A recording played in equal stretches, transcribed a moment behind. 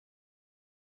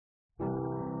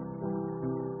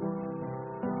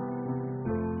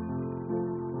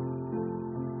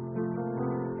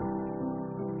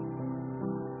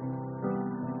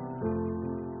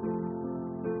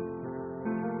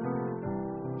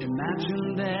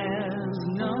Imagine there's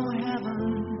no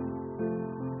heaven.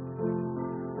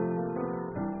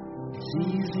 It's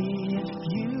easy if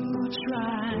you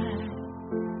try.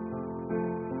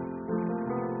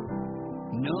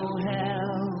 No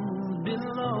hell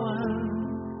below us.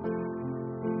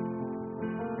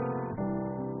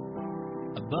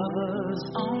 Above us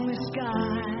only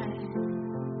sky.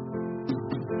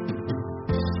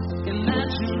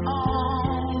 Imagine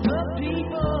all the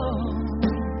people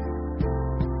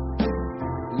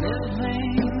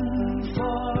living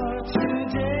for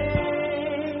today.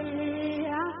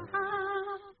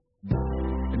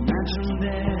 Imagine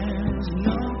there's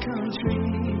no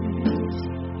countries.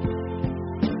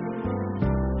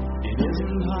 It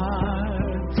isn't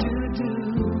hard to do.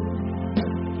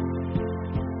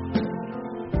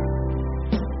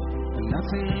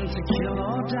 Nothing to kill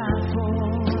or die for.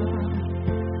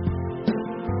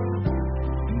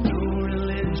 No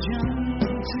religion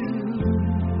too.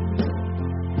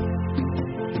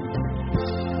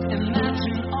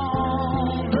 Imagine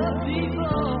all the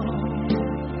people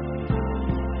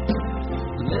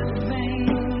living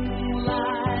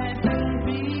life in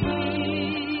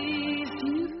peace.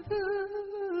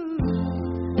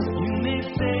 You may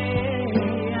say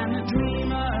I'm a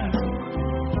dreamer,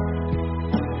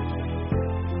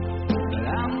 but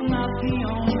I'm not the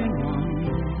only one.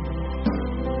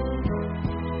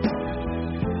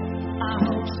 I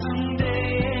hope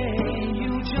someday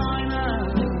you join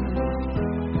us.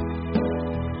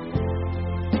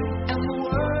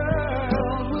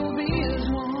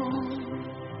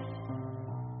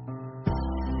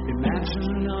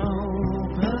 Imagine no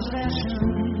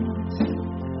possessions.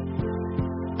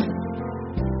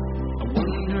 I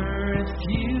wonder if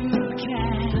you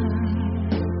can.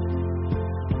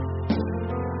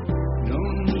 No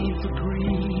need for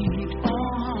greed or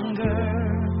hunger.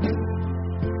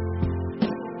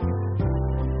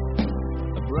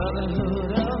 A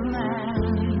brotherhood of man.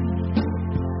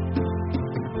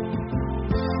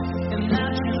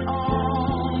 Imagine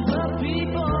all the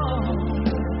people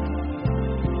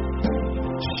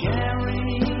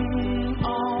sharing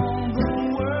all the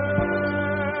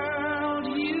world.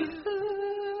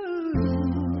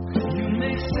 You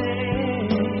may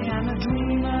say I'm a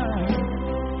dreamer,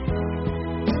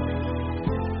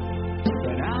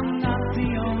 but I'm not the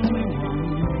only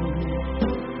one.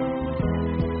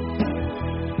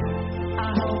 I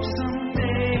hope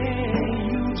someday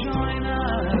you'll join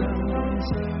us,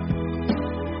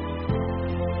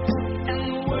 and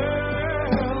the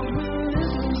world will live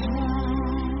as one.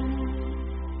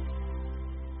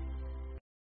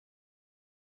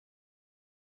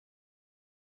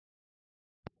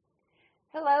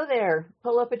 Hello there.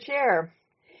 Pull up a chair.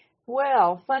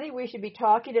 Well, funny we should be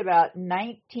talking about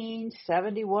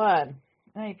 1971.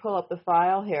 Let me pull up the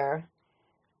file here.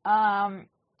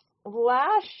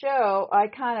 Last show, I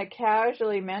kind of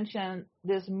casually mentioned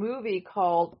this movie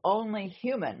called Only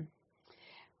Human.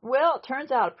 Well, it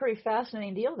turns out a pretty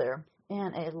fascinating deal there,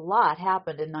 and a lot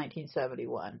happened in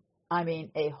 1971. I mean,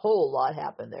 a whole lot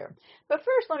happened there. But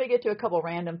first, let me get to a couple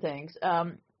random things.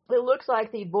 It looks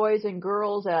like the boys and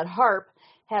girls at HARP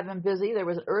have been busy. There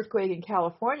was an earthquake in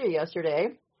California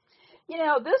yesterday. You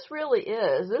know, this really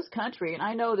is, this country, and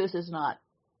I know this is not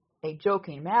a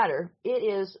joking matter, it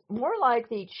is more like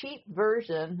the cheap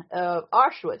version of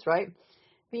Auschwitz, right?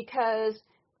 Because,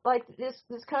 like, this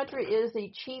country is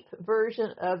the cheap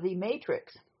version of the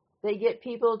Matrix. They get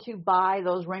people to buy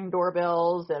those Ring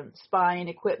doorbells and spying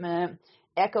equipment,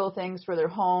 echo things for their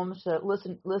homes to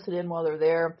listen in while they're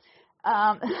there.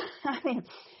 I mean,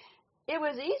 it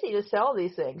was easy to sell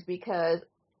these things because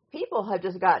people have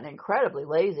just gotten incredibly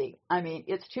lazy. I mean,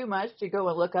 it's too much to go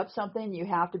and look up something. You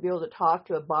have to be able to talk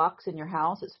to a box in your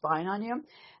house that's spying on you.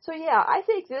 So, yeah, I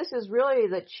think this is really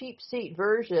the cheap seat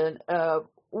version of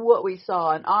what we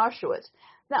saw in Auschwitz.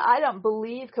 Now, I don't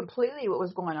believe completely what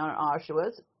was going on in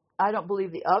Auschwitz. I don't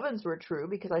believe the ovens were true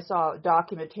because I saw a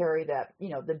documentary that, you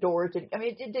know, the doors didn't, I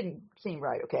mean, it didn't seem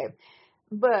right, okay.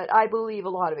 But I believe a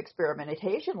lot of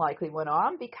experimentation likely went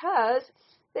on because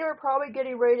they were probably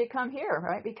getting ready to come here,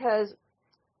 right? Because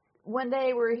when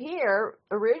they were here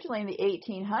originally in the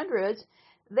 1800s,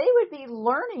 they would be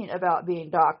learning about being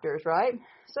doctors, right?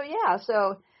 So, yeah,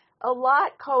 so a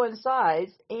lot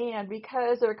coincides, and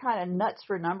because they're kind of nuts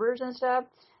for numbers and stuff,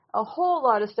 a whole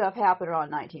lot of stuff happened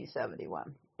around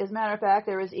 1971. As a matter of fact,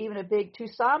 there was even a big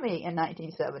tsunami in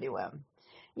 1971.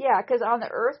 Yeah, because on the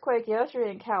earthquake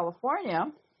yesterday in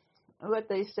California, what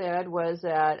they said was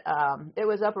that it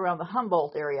was up around the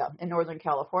Humboldt area in Northern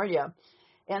California.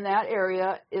 And that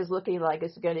area is looking like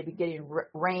it's going to be getting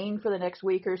rain for the next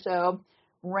week or so.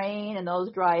 rain and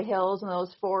those dry hills and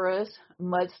those forests,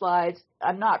 mudslides.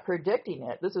 I'm not predicting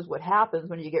it. This is what happens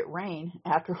when you get rain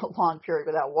after a long period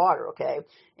without water, okay?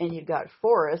 And you've got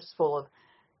forests full of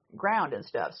ground and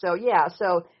stuff. So yeah,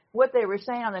 so what they were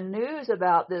saying on the news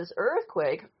about this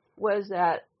earthquake was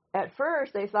that at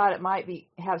first they thought it might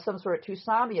have some sort of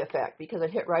tsunami effect because it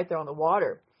hit right there on the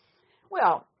water.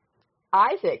 Well,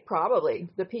 I think probably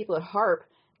the people at HAARP,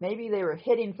 maybe they were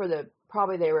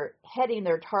they were heading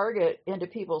their target into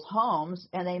people's homes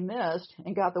and they missed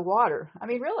and got the water. I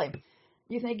mean, really,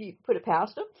 you think you put it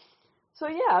past them? So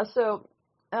yeah,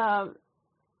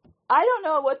 I don't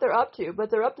know what they're up to, but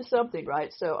they're up to something,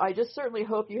 right? So I just certainly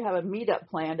hope you have a meetup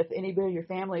planned if anybody in your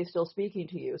family is still speaking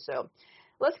to you. So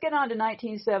let's get on to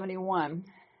 1971.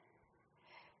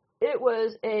 It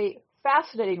was a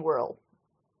fascinating world,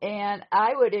 and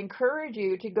I would encourage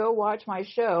you to go watch my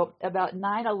show about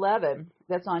 9/11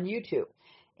 that's on YouTube.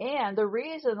 And the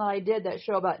reason that I did that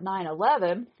show about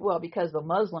 9/11, well, because of the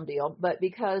Muslim deal, but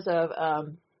because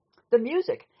of the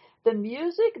music. The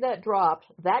music that dropped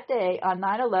that day on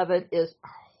 9/11 is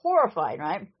horrifying,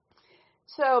 right?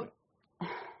 So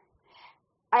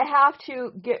I have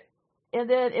to and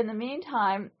then in the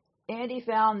meantime, Andy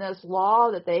found this law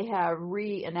that they have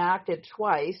reenacted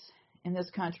twice in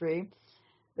this country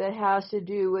that has to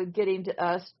do with getting to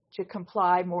us to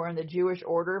comply more in the Jewish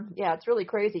order. Yeah, it's really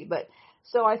crazy. But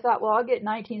so I thought, well, I'll get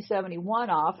 1971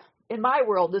 off. In my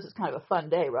world, this is kind of a fun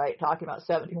day, right? Talking about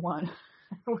 71.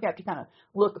 We have to kind of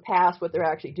look past what they're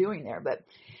actually doing there. But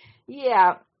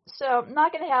yeah, so I'm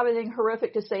not going to have anything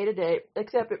horrific to say today,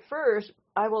 except at first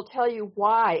I will tell you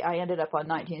why I ended up on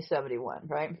 1971,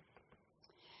 right?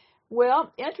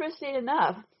 Well, interesting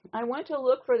enough, I went to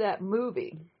look for that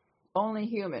movie, Only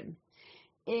Human,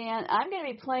 and I'm going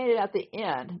to be playing it at the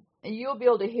end, and you'll be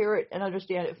able to hear it and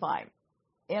understand it fine.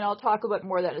 And I'll talk a bit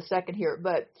more of that in a second here,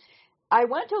 but I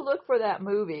went to look for that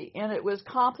movie, and it was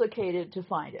complicated to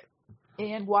find it.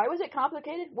 And why was it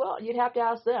complicated? Well, you'd have to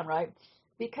ask them, right?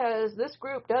 Because this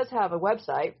group does have a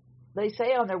website. They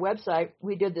say on their website,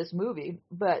 we did this movie,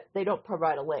 but they don't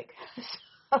provide a link.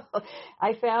 So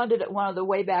I found it at one of the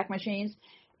Wayback Machines,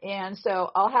 and so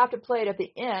I'll have to play it at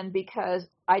the end because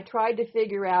I tried to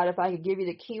figure out if I could give you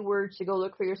the keywords to go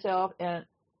look for yourself, and it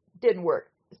didn't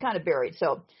work. It's kind of buried,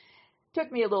 so it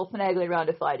took me a little finagling around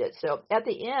to find it. So at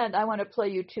the end, I want to play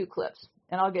you 2 clips,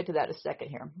 and I'll get to that in a second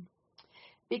here.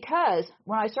 Because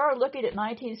when I started looking at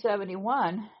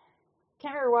 1971,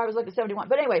 can't remember why I was looking at 71,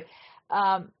 but anyway,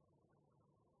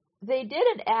 they did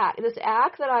an act, this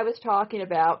act that I was talking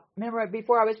about. Remember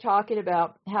before I was talking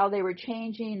about how they were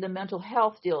changing the mental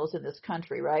health deals in this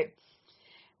country, right?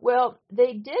 Well,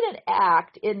 they did an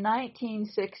act in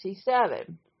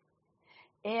 1967,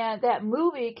 and that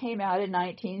movie came out in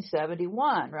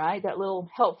 1971, right? That little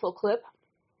helpful clip.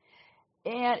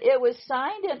 And it was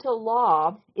signed into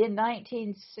law in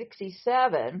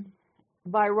 1967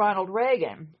 by Ronald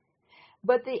Reagan.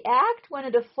 But the act went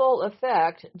into full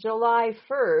effect July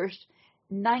 1st,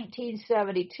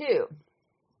 1972.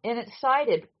 And it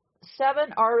cited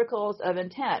 7 articles of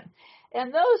intent.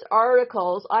 And those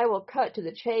articles, I will cut to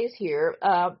the chase here.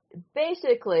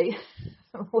 Basically,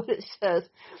 what it says,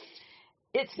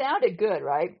 it sounded good,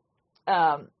 right?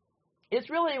 It's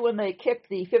really when they kicked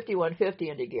the 5150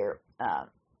 into gear.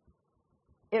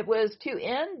 It was to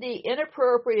end the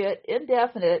inappropriate,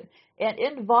 indefinite, and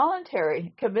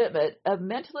involuntary commitment of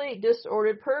mentally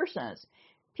disordered persons,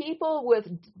 people with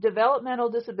developmental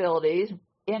disabilities,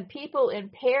 and people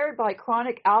impaired by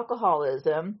chronic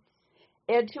alcoholism,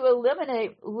 and to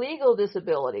eliminate legal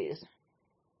disabilities,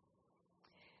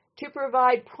 to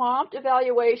provide prompt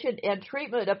evaluation and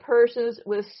treatment of persons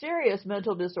with serious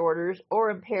mental disorders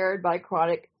or impaired by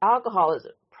chronic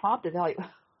alcoholism. Prompt evaluation.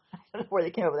 I don't know where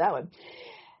they came up with that one.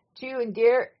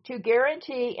 To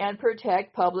guarantee and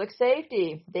protect public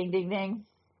safety. Ding, ding, ding.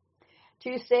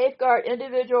 To safeguard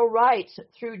individual rights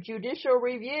through judicial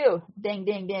review. Ding,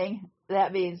 ding, ding.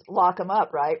 That means lock them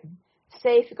up, right?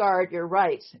 Safeguard your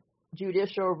rights.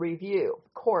 Judicial review.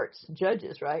 Courts,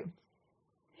 judges, right?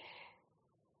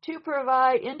 To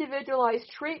provide individualized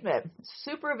treatment,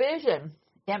 supervision,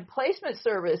 and placement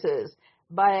services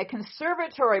by a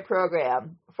conservatory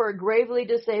program for gravely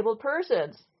disabled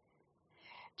persons.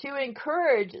 To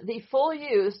encourage the full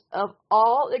use of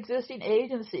all existing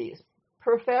agencies,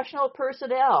 professional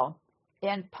personnel,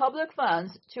 and public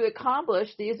funds to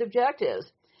accomplish these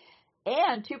objectives,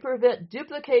 and to prevent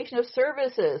duplication of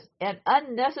services and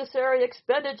unnecessary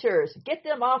expenditures. Get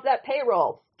them off that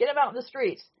payroll. Get them out in the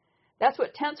streets. That's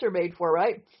what tents are made for,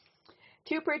 right?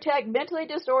 To protect mentally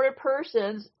disordered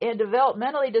persons and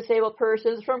developmentally disabled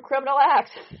persons from criminal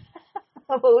acts.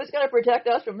 Well, who's going to protect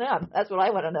us from them? That's what I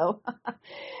want to know.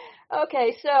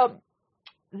 Okay, so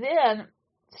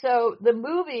the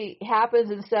movie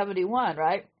happens in 71,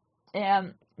 right?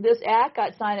 And this act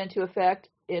got signed into effect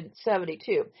in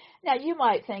 72. Now, you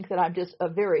might think that I'm just a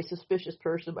very suspicious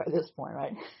person by this point,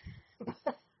 right?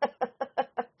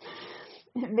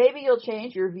 Maybe you'll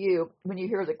change your view when you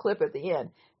hear the clip at the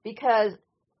end, because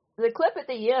the clip at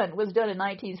the end was done in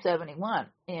 1971,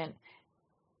 and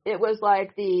it was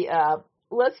like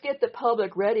let's get the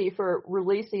public ready for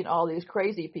releasing all these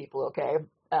crazy people, okay?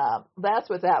 That's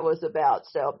what that was about.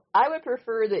 So I would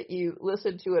prefer that you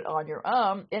listen to it on your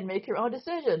own and make your own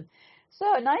decision. So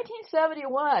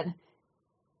 1971,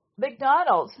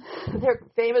 McDonald's, their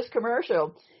famous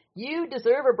commercial, "You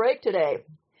deserve a break today."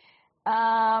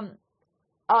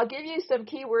 I'll give you some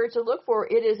keywords to look for.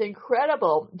 It is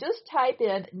incredible. Just type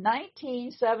in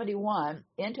 1971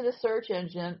 into the search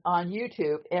engine on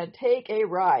YouTube and take a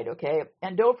ride, okay?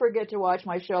 And don't forget to watch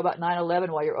my show about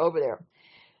 9/11 while you're over there.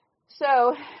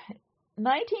 So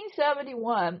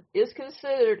 1971 is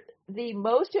considered the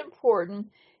most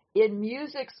important in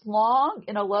music's long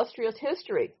and illustrious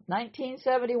history.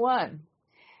 1971.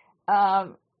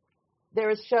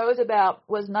 There's shows about,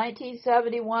 was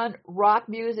 1971 rock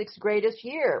music's greatest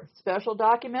year? Special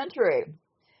documentary.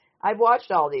 I've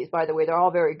watched all these, by the way. They're all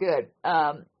very good.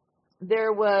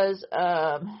 There was,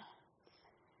 some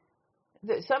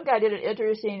guy did an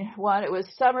interesting one. It was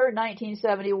summer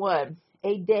 1971.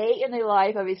 A day in the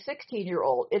life of a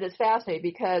 16-year-old. It is fascinating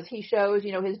because he shows,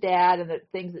 his dad and the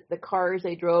things, the cars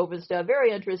they drove and stuff.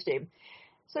 Very interesting.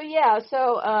 So,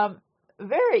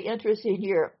 very interesting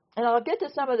year. And I'll get to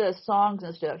some of the songs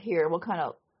and stuff here. We'll kind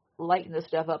of lighten this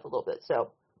stuff up a little bit.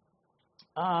 So,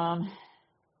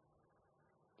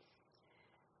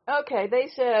 okay, they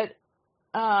said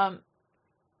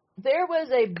there was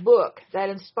a book that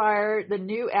inspired the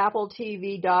new Apple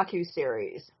TV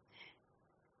docuseries.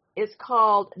 It's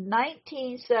called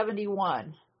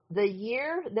 1971, the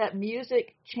year that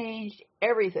music changed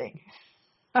everything.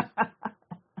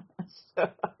 So,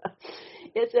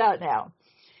 it's out now.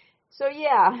 So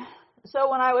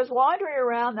when I was wandering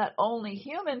around that Only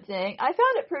Human thing, I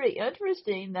found it pretty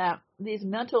interesting that these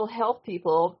mental health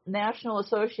people, National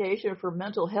Association for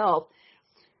Mental Health,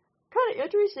 kind of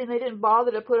interesting, they didn't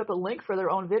bother to put up a link for their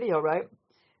own video, right?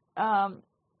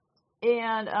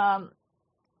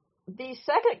 The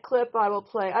second clip I will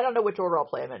play, I don't know which order I'll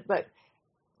play them in, but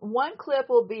one clip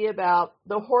will be about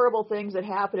the horrible things that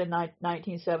happened in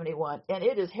 1971, and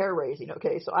it is hair-raising,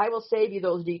 okay? So I will save you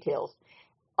those details.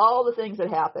 All the things that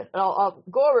happened. I'll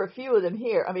go over a few of them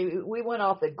here. I mean, we went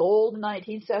off the gold in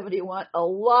 1971. A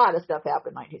lot of stuff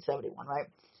happened in 1971, right?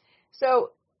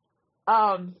 So,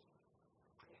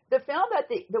 the film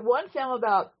the one film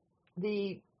about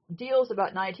the deals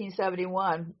about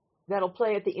 1971 that'll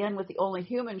play at the end with the Only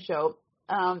Human show,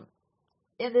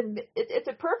 it's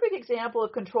a perfect example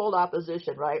of controlled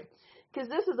opposition, right? Because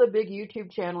this is a big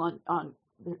YouTube channel on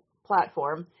the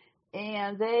platform,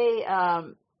 and they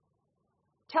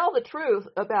tell the truth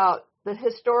about the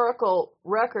historical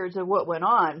records of what went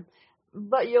on,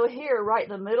 but you'll hear right in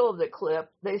the middle of the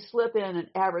clip, they slip in an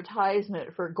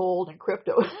advertisement for gold and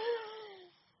crypto.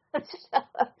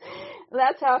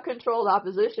 That's how controlled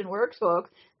opposition works, folks.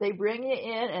 They bring you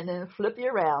in and then flip you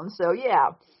around. So,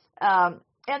 and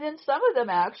then some of them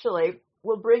actually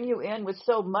will bring you in with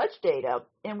so much data,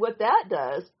 and what that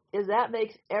does is that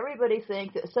makes everybody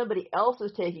think that somebody else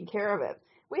is taking care of it.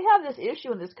 We have this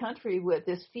issue in this country with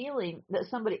this feeling that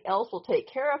somebody else will take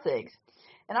care of things.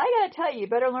 And I got to tell you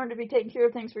better learn to be taking care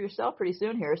of things for yourself pretty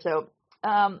soon here. So,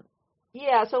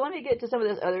 so let me get to some of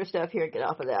this other stuff here and get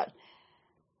off of that.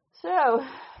 So,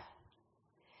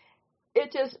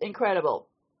 it's just incredible.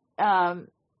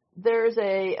 There's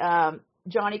a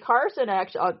Johnny Carson,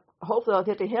 actually, hopefully I'll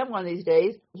get to him one of these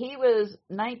days. He was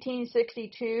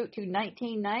 1962 to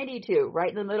 1992, right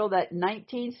in the middle of that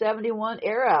 1971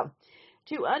 era.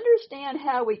 To understand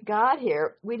how we got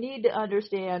here, we need to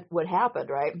understand what happened,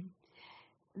 right?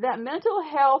 That Mental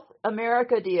Health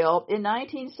America deal in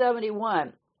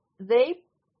 1971, they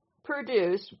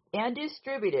produced and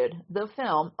distributed the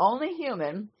film Only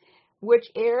Human, which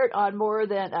aired on more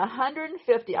than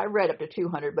 150, I read up to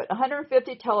 200, but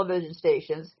 150 television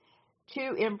stations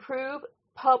to improve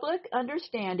public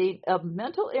understanding of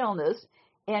mental illness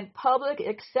and public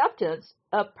acceptance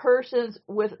of persons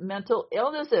with mental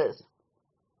illnesses.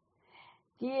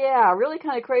 Yeah, really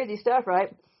kind of crazy stuff,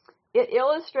 right? It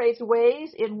illustrates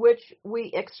ways in which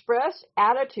we express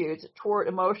attitudes toward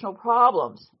emotional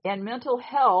problems and mental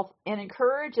health and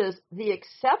encourages the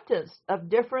acceptance of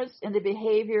difference in the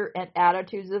behavior and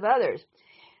attitudes of others.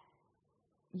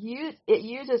 it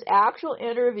uses actual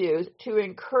interviews to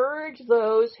encourage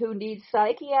those who need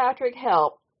psychiatric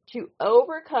help to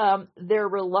overcome their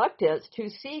reluctance to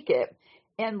seek it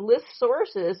and list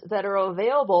sources that are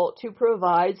available to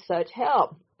provide such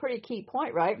help. Pretty key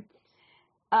point, right?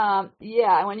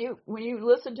 Yeah, when you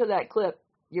listen to that clip,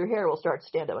 your hair will start to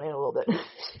stand up in a little bit.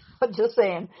 I'm just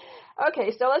saying.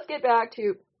 Okay, so let's get back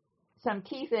to some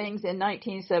key things in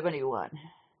 1971.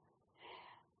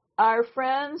 Our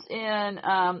friends in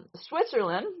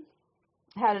Switzerland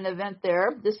had an event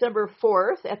there, December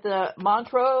 4th, at the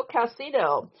Montreux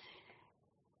Casino.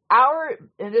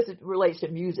 And this relates to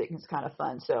music, it's kind of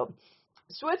fun. So,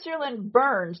 Switzerland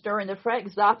burns during the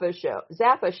Frank Zappa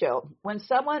show when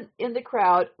someone in the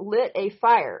crowd lit a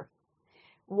fire.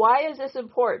 Why is this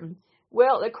important?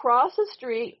 Well, across the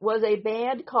street was a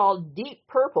band called Deep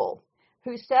Purple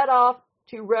who set off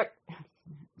to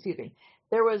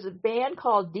There was a band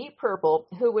called Deep Purple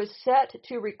who was set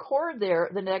to record there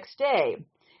the next day.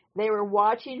 They were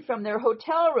watching from their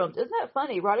hotel rooms. Isn't that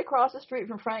funny? Right across the street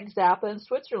from Frank Zappa in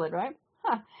Switzerland, right?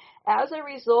 As a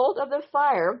result of the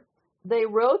fire, they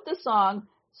wrote the song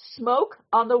Smoke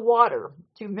on the Water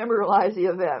to memorialize the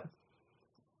event.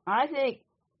 I think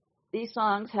these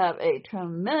songs have a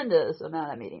tremendous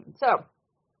amount of meaning. So,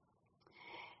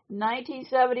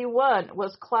 1971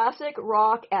 was classic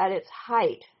rock at its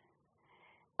height.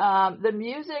 The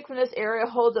music from this era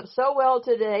holds up so well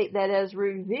today that it is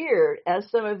revered as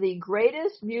some of the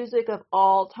greatest music of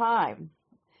all time.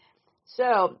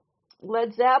 So,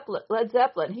 Led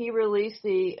Zeppelin, he released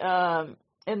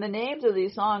and the names of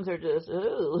these songs are just,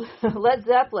 ooh. Led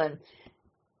Zeppelin,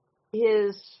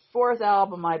 his fourth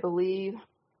album, I believe.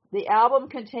 The album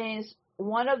contains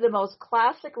one of the most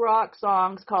classic rock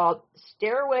songs called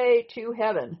Stairway to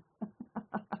Heaven.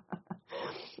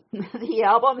 The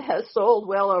album has sold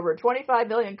well over 25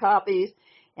 million copies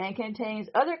and contains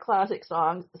other classic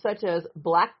songs such as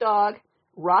Black Dog,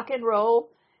 Rock and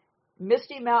Roll,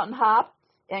 Misty Mountain Hop,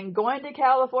 and Going to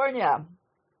California.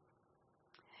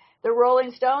 The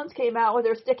Rolling Stones came out with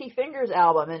their Sticky Fingers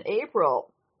album in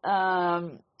April.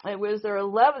 It was their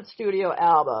 11th studio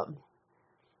album.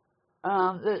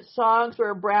 The songs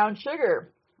were Brown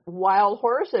Sugar, Wild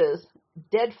Horses,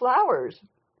 Dead Flowers.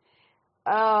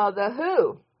 The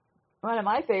Who, one of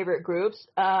my favorite groups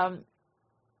from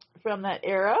that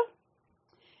era.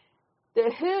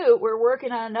 The Who were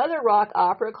working on another rock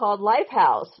opera called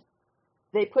Lifehouse.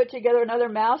 They put together another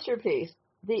masterpiece.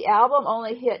 The album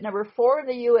only hit number 4 in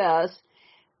the U.S.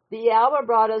 The album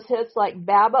brought us hits like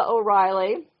Baba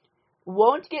O'Reilly,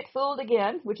 Won't Get Fooled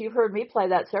Again, which you've heard me play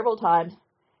that several times.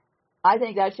 I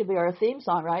think that should be our theme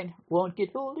song, right? Won't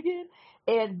Get Fooled Again.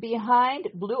 And Behind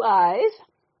Blue Eyes.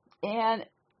 And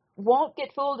Won't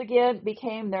Get Fooled Again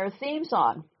became their theme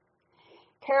song.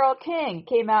 Carole King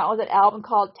came out with an album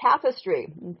called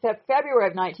Tapestry in February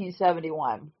of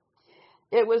 1971.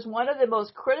 It was one of the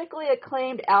most critically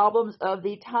acclaimed albums of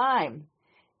the time.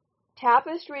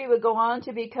 Tapestry would go on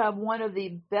to become one of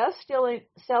the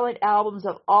best-selling albums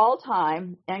of all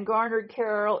time and garnered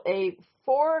Carole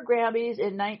 4 Grammys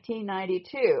in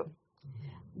 1992.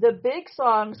 The big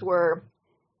songs were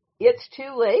It's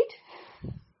Too Late,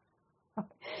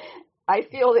 I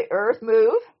Feel the Earth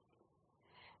Move,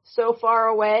 So Far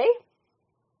Away,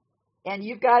 and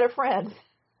You've Got a Friend.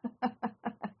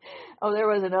 Oh, there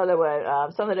was another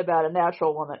one, something about a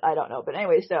natural woman. I don't know. But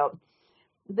anyway, so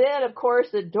then, of course,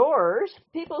 the Doors.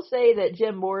 People say that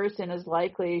Jim Morrison is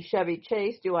likely Chevy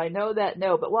Chase. Do I know that?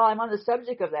 No. But while I'm on the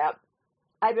subject of that,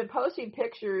 I've been posting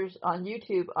pictures on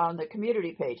YouTube on the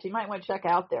community page. So you might want to check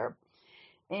out there.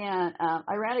 And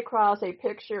I ran across a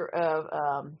picture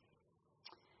of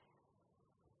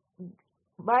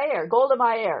Golda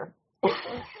Meir.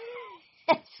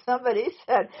 Somebody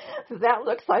said, that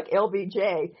looks like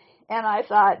LBJ. And I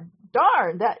thought,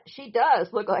 darn, that she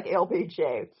does look like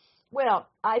LBJ. Well,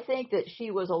 I think that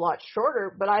she was a lot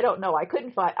shorter, but I don't know.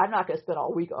 I'm not going to spend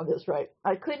all week on this, right?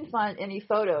 I couldn't find any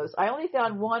photos. I only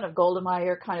found one of Golda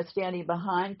Meir kind of standing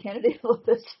behind Kennedy a little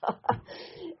bit.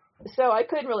 So I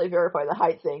couldn't really verify the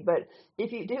height thing. But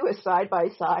if you do a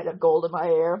side-by-side of Golda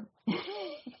Meir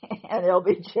and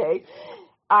LBJ,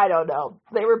 I don't know.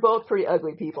 They were both pretty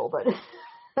ugly people, but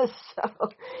so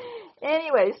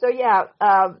anyway, so yeah,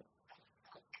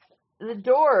 the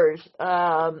Doors,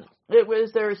 it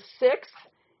was their 6th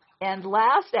and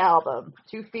last album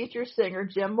to feature singer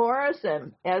Jim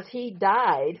Morrison, as he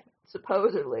died,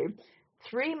 supposedly,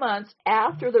 3 months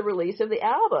after the release of the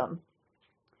album.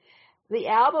 The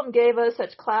album gave us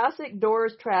such classic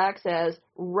Doors tracks as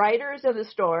Riders in the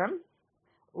Storm,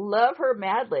 Love Her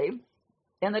Madly,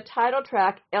 and the title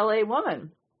track, L.A.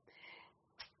 Woman.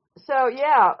 So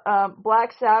yeah,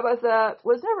 Black Sabbath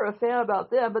was never a fan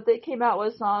about them, but they came out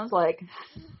with songs like,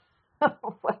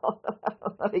 well,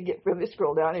 let me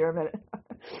scroll down here a minute.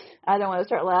 I don't want to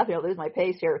start laughing. I'll lose my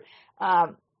pace here.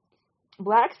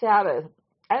 Black Sabbath.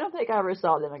 I don't think I ever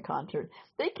saw them in concert.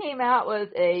 They came out with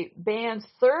a band's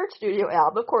third studio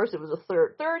album. Of course, it was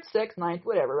a third, sixth, ninth,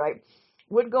 whatever, right?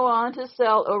 Would go on to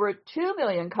sell over 2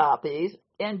 million copies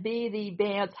and be the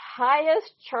band's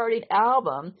highest charting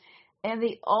album and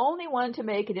the only one to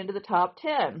make it into the top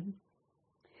 10.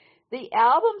 The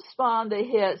album spawned the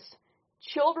hits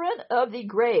Children of the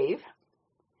Grave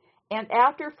and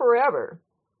After Forever.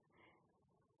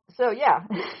 So yeah,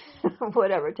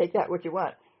 whatever, take that what you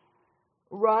want.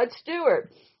 Rod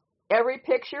Stewart, Every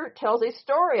Picture Tells a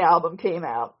Story album came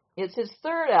out. It's his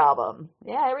third album.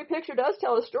 Yeah, every picture does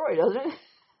tell a story, doesn't it?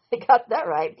 I got that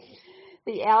right.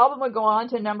 The album would go on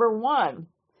to number 1.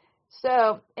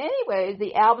 So, anyways,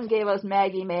 the album gave us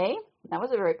Maggie May. That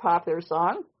was a very popular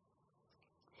song.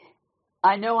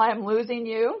 I Know I'm Losing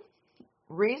You.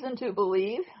 Reason to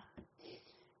Believe.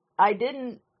 I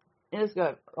didn't. He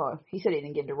said he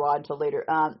didn't get into Rod until later.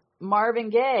 Marvin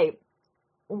Gaye.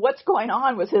 What's Going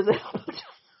On was his album.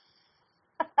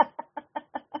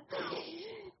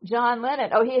 John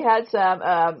Lennon. Oh, he had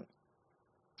some.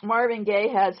 Marvin Gaye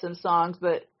had some songs,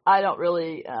 but I don't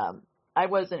really. I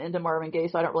wasn't into Marvin Gaye,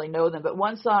 so I don't really know them. But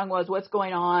one song was What's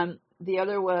Going On. The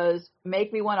other was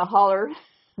Make Me Want to Holler,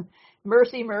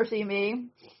 Mercy, Mercy Me,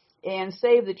 and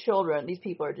Save the Children. These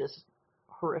people are just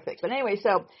horrific. But anyway,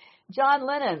 so John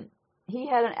Lennon, he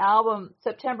had an album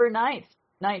September 9th,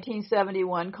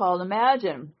 1971 called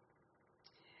Imagine.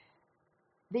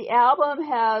 The album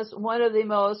has one of the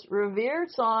most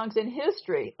revered songs in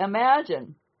history,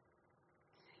 Imagine.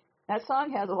 That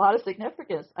song has a lot of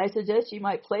significance. I suggest you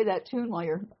might play that tune while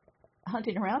you're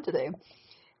hunting around today.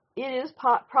 It is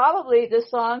probably the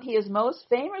song he is most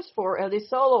famous for as a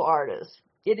solo artist.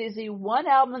 It is the one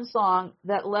album song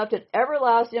that left an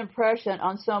everlasting impression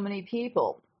on so many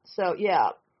people. So, yeah,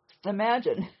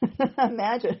 imagine.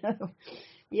 Imagine.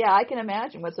 Yeah, I can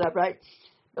imagine what's up, right?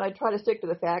 But I try to stick to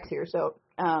the facts here. So,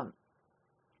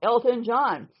 Elton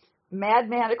John,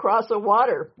 Madman Across the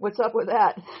Water. What's up with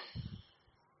that?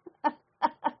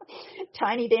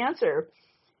 Tiny Dancer,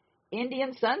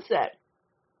 Indian Sunset.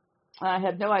 I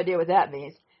have no idea what that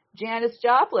means. Janis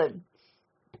Joplin.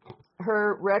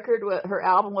 Her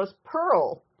album was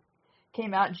Pearl.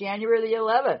 Came out January the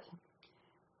 11th.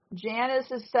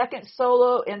 Janis' second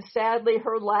solo and sadly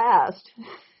her last.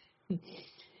 And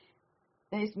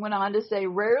he went on to say,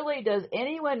 rarely does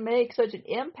anyone make such an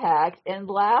impact and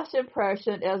last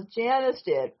impression as Janis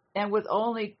did, and with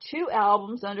only 2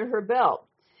 albums under her belt.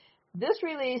 This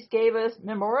release gave us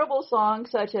memorable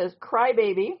songs such as Cry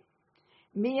Baby,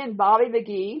 Me and Bobby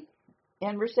McGee,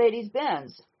 and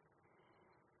Mercedes-Benz.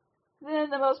 Then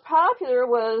the most popular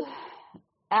was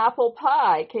Apple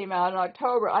Pie, came out in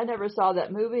October. I never saw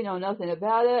that movie, know nothing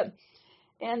about it.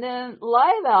 And then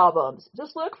live albums.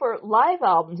 Just look for live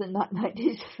albums in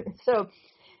 1990s. So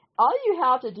all you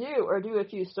have to do are do a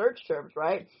few search terms,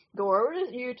 right? Go over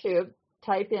to YouTube,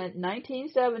 type in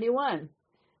 1971.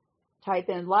 Type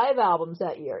in live albums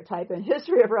that year. Type in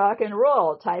history of rock and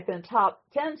roll. Type in top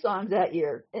 10 songs that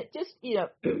year. It just,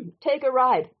 take a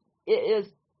ride.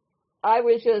 I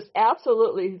was just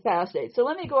absolutely fascinated. So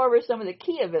let me go over some of the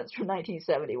key events from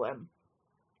 1971.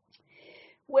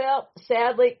 Well,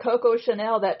 sadly, Coco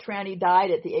Chanel, that tranny,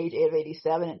 died at the age of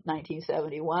 87 in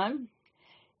 1971.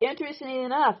 Interestingly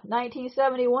enough,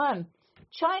 1971,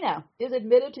 China is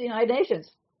admitted to the United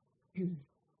Nations.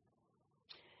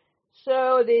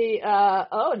 So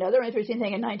another interesting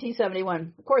thing in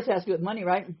 1971, of course it has to do with money,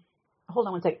 right? Hold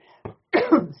on one second.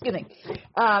 Excuse me.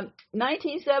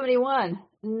 1971,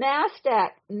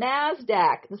 NASDAQ,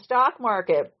 the stock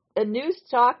market, a new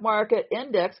stock market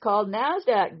index called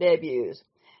NASDAQ debuts.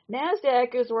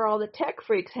 NASDAQ is where all the tech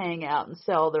freaks hang out and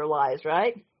sell their lies,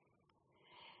 right?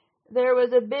 There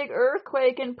was a big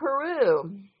earthquake in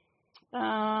Peru.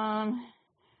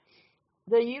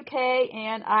 The UK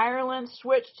and Ireland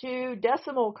switched to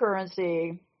decimal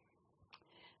currency.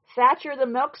 Thatcher the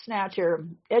Milk Snatcher.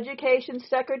 Education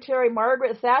Secretary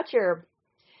Margaret Thatcher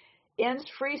ends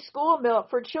free school milk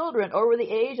for children over the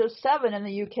age of 7 in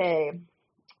the UK.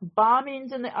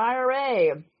 Bombings in the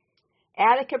IRA.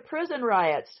 Attica prison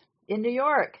riots in New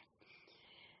York.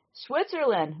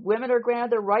 Switzerland, women are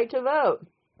granted the right to vote.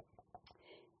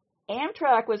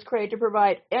 Amtrak was created to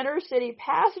provide inner-city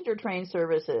passenger train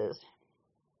services.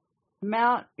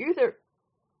 Mount Etna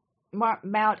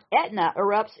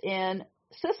erupts in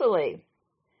Sicily.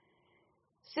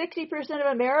 60% of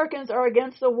Americans are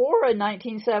against the war in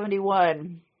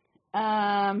 1971.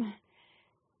 A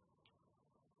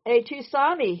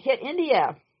tsunami hit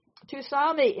India.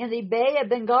 Tsunami in the Bay of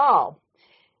Bengal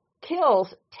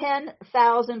kills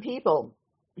 10,000 people.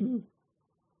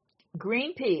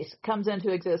 Greenpeace comes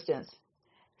into existence.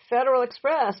 Federal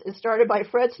Express is started by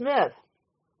Fred Smith.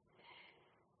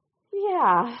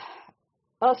 Yeah.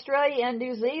 Australia and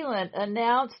New Zealand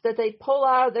announced that they pull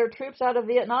out their troops out of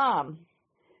Vietnam.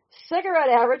 Cigarette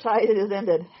advertising is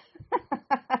ended.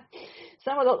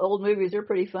 Some of the old movies are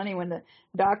pretty funny when the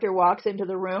doctor walks into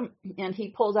the room and he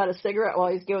pulls out a cigarette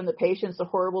while he's giving the patients the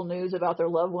horrible news about their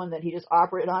loved one that he just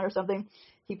operated on or something.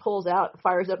 He pulls out,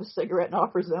 fires up a cigarette, and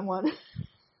offers them one.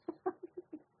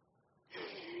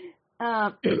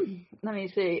 Let me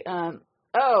see.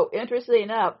 Interestingly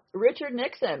enough, Richard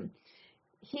Nixon,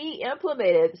 he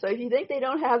implemented, so if you think they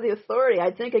don't have the authority,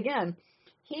 I think again,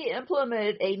 he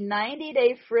implemented a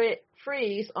 90-day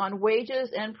freeze on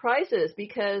wages and prices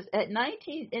because in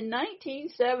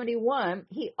 1971,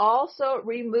 he also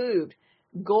removed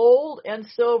gold and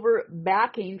silver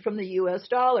backing from the U.S.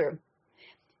 dollar.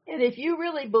 And if you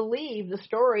really believe the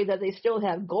story that they still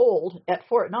have gold at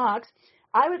Fort Knox,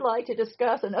 I would like to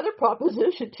discuss another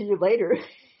proposition to you later.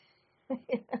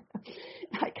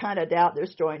 I kind of doubt they're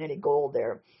storing any gold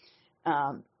there.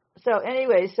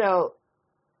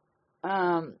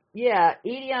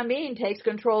 Idi Amin takes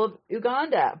control of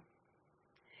Uganda.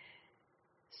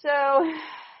 So,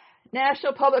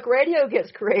 National Public Radio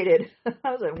gets created. That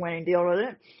was a winning deal, wasn't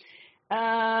it?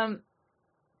 I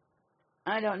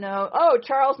don't know. Oh,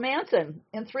 Charles Manson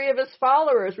and 3 of his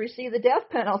followers receive the death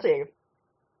penalty.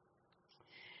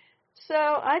 So,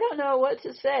 I don't know what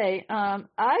to say.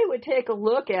 I would take a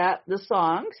look at the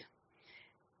songs.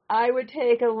 I would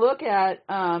take a look at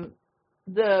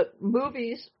the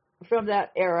movies from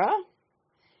that era.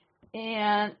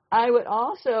 And I would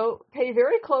also pay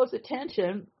very close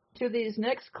attention to these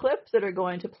next clips that are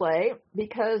going to play,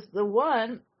 because the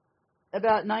one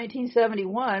about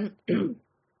 1971,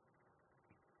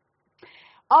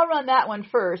 I'll run that one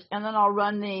first, and then I'll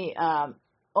run the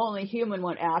Only Human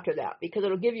one after that, because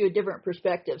it'll give you a different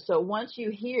perspective. So once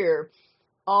you hear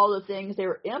all the things they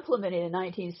were implementing in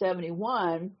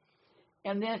 1971,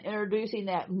 and then introducing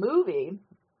that movie,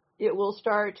 it will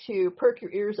start to perk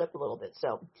your ears up a little bit.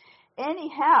 So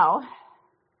anyhow,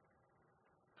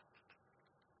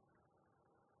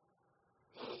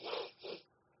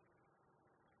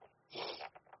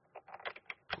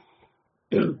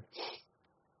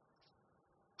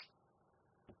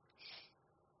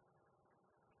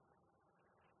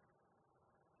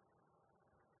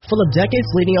 For the decades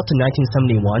leading up to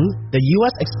 1971, the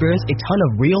U.S. experienced a ton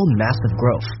of real massive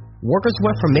growth. Workers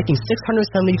went from making $675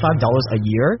 a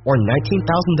year, or $19,000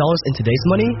 in today's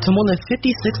money, to more than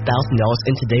 $56,000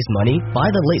 in today's money by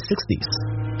the late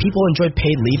 60s. People enjoyed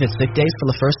paid leave and sick days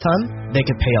for the first time. They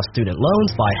could pay off student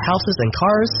loans, buy houses and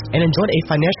cars, and enjoyed a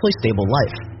financially stable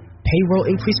life. Payroll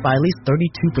increased by at least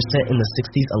 32% in the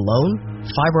 60s alone.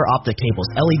 Fiber optic cables,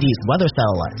 LEDs, weather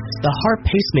satellites, the heart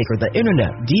pacemaker, the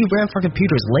internet, DRAM for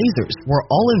computers, lasers were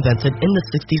all invented in the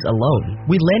 60s alone.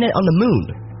 We landed on the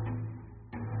moon.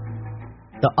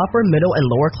 The upper, middle, and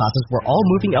lower classes were all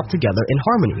moving up together in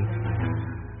harmony.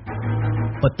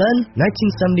 But then,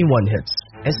 1971 hits,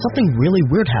 and something really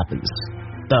weird happens.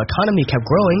 The economy kept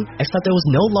growing, except it was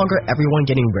no longer everyone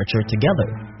getting richer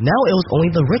together. Now it was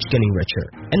only the rich getting richer,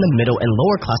 and the middle and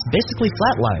lower class basically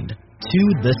flatlined. To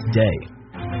this day.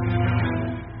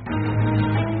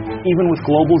 Even with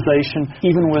globalization,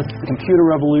 even with the computer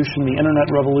revolution, the internet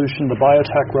revolution, the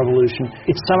biotech revolution,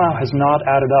 it somehow has not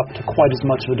added up to quite as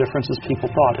much of a difference as people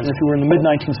thought. And if you were in the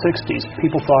mid-1960s,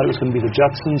 people thought it was going to be the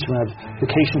Jetsons, who had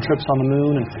vacation trips on the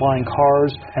moon and flying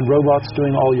cars and robots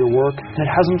doing all your work. And it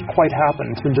hasn't quite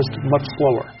happened. It's been just much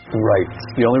slower. Right.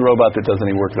 The only robot that does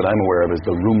any work that I'm aware of is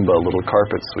the Roomba little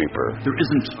carpet sweeper. There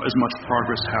isn't as much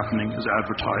progress happening as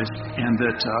advertised, and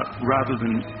that rather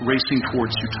than racing towards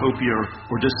utopia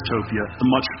or dystopia, the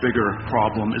much bigger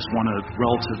problem is one of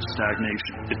relative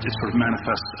stagnation. It sort of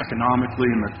manifests economically,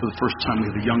 and that for the first time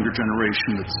we have a younger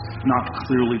generation that's not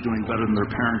clearly doing better than their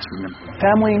parents were.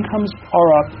 Family incomes are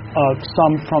up,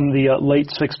 some from the late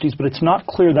 60s, but it's not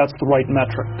clear that's the right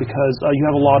metric, because you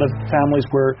have a lot of families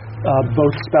where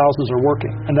both spouses are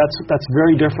working, and that's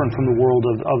very different from the world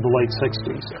of the late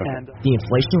 60s. And the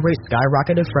inflation rate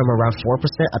skyrocketed from around 4%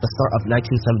 at the start of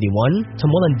 1971 to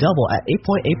more than double at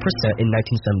 8.8% in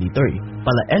 1973. By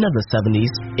the end of the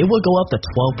 70s, it would go up to 12%.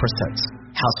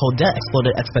 Household debt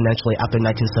exploded exponentially after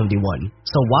 1971.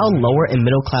 So while lower and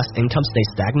middle class incomes stayed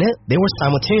stagnant, they were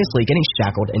simultaneously getting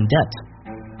shackled in debt.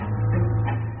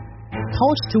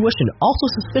 College tuition also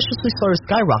suspiciously started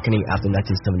skyrocketing after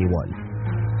 1971.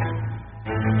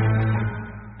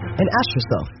 And ask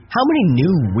yourself, how many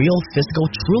new, real, physical,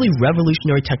 truly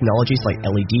revolutionary technologies like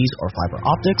LEDs or fiber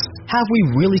optics have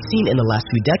we really seen in the last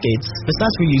few decades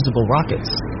besides reusable rockets?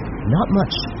 Not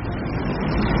much.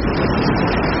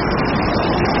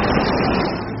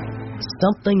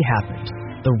 Something happened.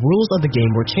 The rules of the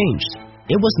game were changed.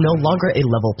 It was no longer a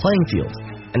level playing field.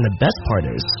 And the best part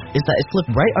is that it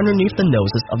slipped right underneath the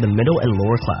noses of the middle and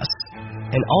lower class.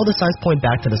 And all the signs point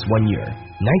back to this one year,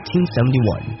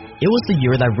 1971. It was the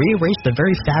year that rearranged the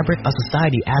very fabric of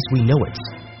society as we know it.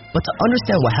 But to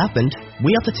understand what happened,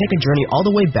 we have to take a journey all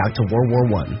the way back to World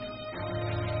War I.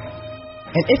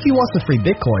 And if you want some free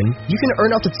Bitcoin, you can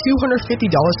earn up to $250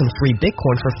 in free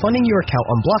Bitcoin for funding your account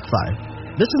on BlockFi.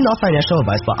 This is not financial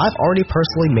advice, but I've already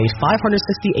personally made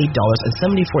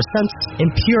 $568.74 in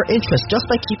pure interest just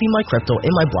by keeping my crypto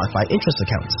in my BlockFi interest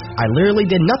accounts. I literally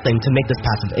did nothing to make this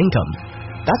passive income.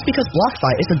 That's because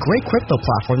BlockFi is a great crypto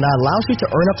platform that allows you to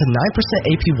earn up to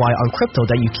 9% APY on crypto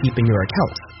that you keep in your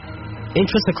account.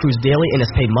 Interest accrues daily and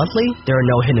is paid monthly. There are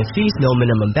no hidden fees, no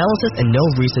minimum balances, and no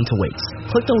reason to wait.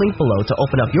 Click the link below to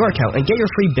open up your account and get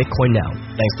your free Bitcoin now.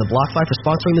 Thanks to BlockFi for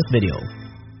sponsoring this video.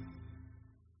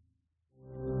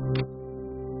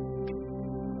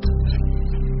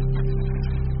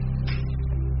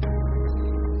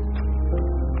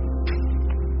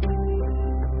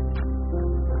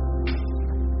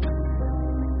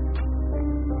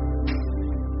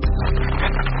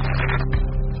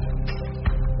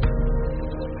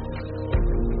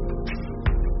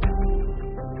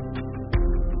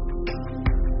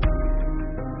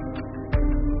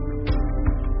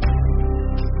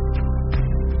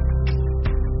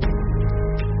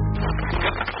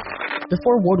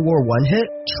 Before World War I hit,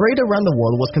 trade around the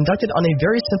world was conducted on a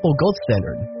very simple gold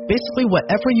standard. Basically,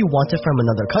 whatever you wanted from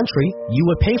another country, you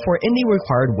would pay for in the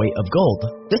required weight of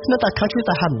gold. This meant that countries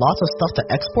that had lots of stuff to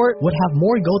export would have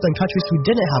more gold than countries who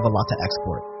didn't have a lot to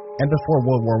export. And before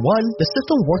World War I, the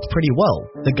system worked pretty well.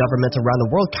 The governments around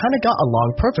the world kinda got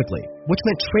along perfectly, which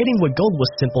meant trading with gold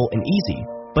was simple and easy.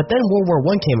 But then World War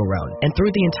I came around and threw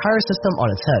the entire system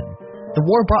on its head. The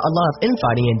war brought a lot of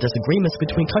infighting and disagreements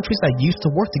between countries that used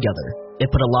to work together. It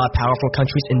put a lot of powerful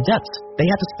countries in debt. They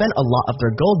had to spend a lot of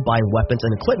their gold buying weapons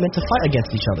and equipment to fight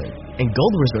against each other. And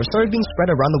gold reserves started being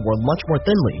spread around the world much more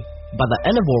thinly. By the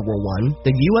end of World War I,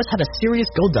 the US had a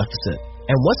serious gold deficit.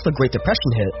 And once the Great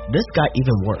Depression hit, this got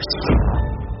even worse.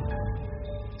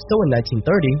 So in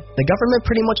 1930, the government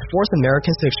pretty much forced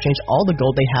Americans to exchange all the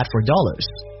gold they had for dollars.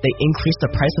 They increased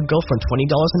the price of gold from $20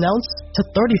 an ounce to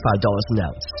 $35 an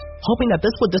ounce, hoping that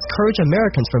this would discourage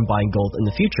Americans from buying gold in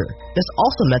the future. This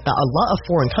also meant that a lot of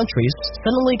foreign countries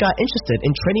suddenly got interested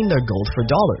in trading their gold for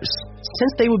dollars.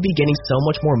 Since they would be getting so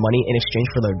much more money in exchange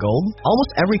for their gold,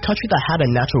 almost every country that had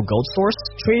a natural gold source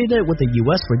traded it with the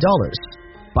US for dollars.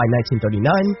 By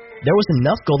 1939, there was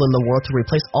enough gold in the world to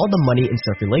replace all the money in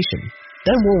circulation.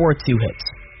 Then World War II hit,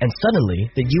 and suddenly,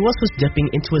 the US was dipping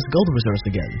into its gold reserves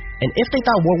again. And if they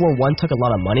thought World War I took a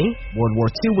lot of money, World War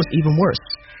II was even worse.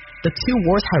 The two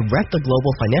wars had wrecked the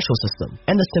global financial system,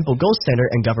 and the simple gold standard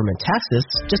and government taxes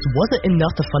just wasn't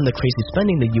enough to fund the crazy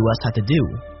spending the US had to do.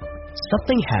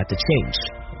 Something had to change.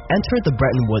 Enter the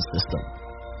Bretton Woods system.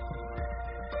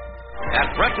 At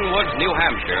Bretton Woods, New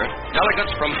Hampshire,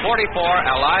 delegates from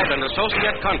 44 allied and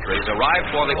associate countries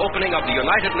arrived for the opening of the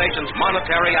United Nations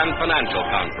Monetary and Financial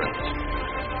Conference.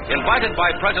 Invited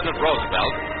by President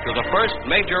Roosevelt to the first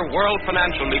major world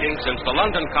financial meeting since the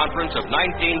London Conference of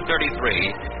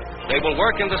 1933, they will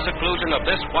work in the seclusion of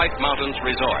this White Mountains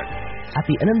resort. At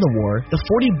the end of the war, the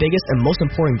 40 biggest and most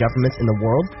important governments in the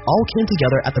world all came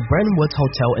together at the Bretton Woods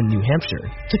Hotel in New Hampshire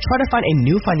to try to find a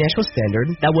new financial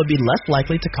standard that would be less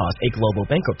likely to cause a global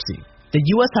bankruptcy. The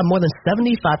US had more than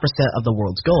 75% of the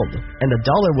world's gold, and the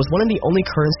dollar was one of the only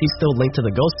currencies still linked to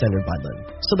the gold standard by then.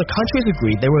 So the countries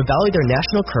agreed they would value their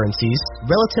national currencies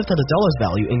relative to the dollar's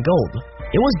value in gold.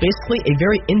 It was basically a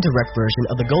very indirect version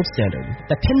of the gold standard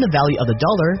that pinned the value of the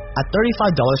dollar at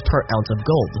 $35 per ounce of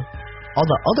gold. All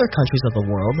the other countries of the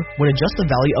world would adjust the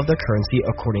value of their currency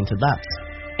according to that.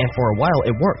 And for a while,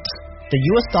 it worked. The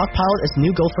US stockpiled its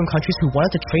new gold from countries who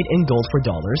wanted to trade in gold for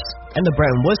dollars, and the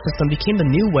Bretton Woods system became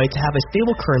the new way to have a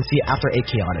stable currency after a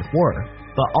chaotic war.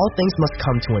 But all things must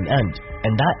come to an end,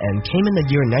 and that end came in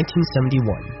the year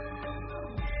 1971.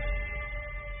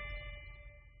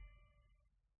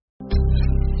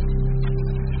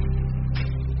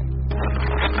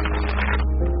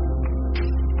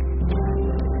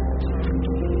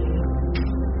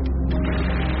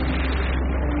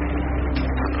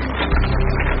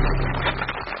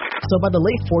 So by the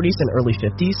late 40s and early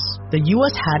 50s, the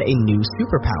US had a new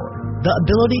superpower, the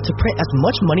ability to print as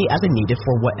much money as it needed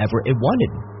for whatever it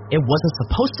wanted. It wasn't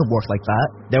supposed to work like that.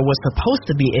 There was supposed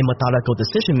to be a methodical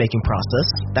decision-making process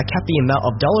that kept the amount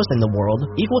of dollars in the world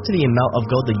equal to the amount of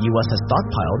gold the U.S. has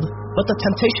stockpiled, but the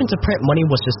temptation to print money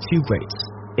was just too great.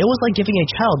 It was like giving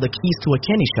a child the keys to a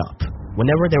candy shop.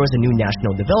 Whenever there was a new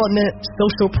national development,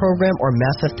 social program, or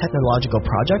massive technological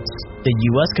project, the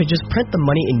U.S. could just print the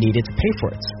money it needed to pay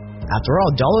for it. After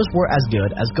all, dollars were as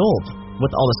good as gold.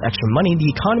 With all this extra money,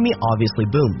 the economy obviously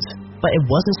boomed, but it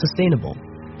wasn't sustainable.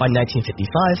 By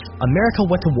 1955, America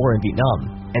went to war in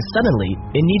Vietnam, and suddenly,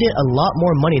 it needed a lot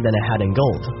more money than it had in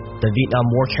gold. The Vietnam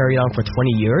War carried on for 20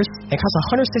 years and cost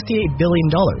 $168 billion,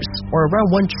 or around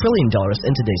 $1 trillion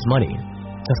in today's money.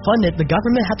 To fund it, the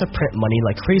government had to print money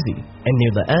like crazy, and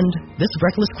near the end, this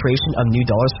reckless creation of new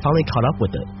dollars finally caught up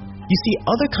with it. You see,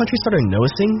 other countries started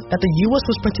noticing that the U.S.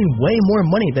 was printing way more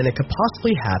money than it could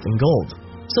possibly have in gold.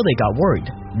 So they got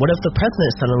worried. What if the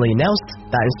president suddenly announced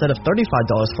that instead of $35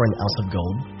 for an ounce of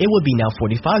gold, it would be now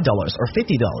 $45 or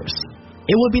 $50?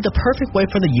 It would be the perfect way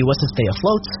for the U.S. to stay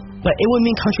afloat, but it would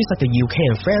mean countries like the UK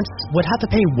and France would have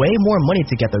to pay way more money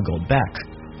to get their gold back.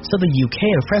 So the UK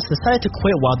and France decided to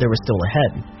quit while they were still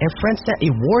ahead, and France sent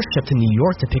a warship to New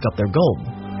York to pick up their gold.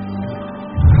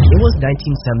 It was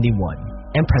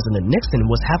 1971, and President Nixon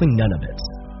was having none of it.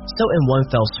 So in one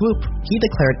fell swoop, he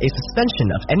declared a suspension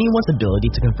of anyone's ability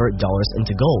to convert dollars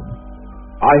into gold.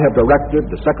 I have directed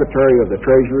the Secretary of the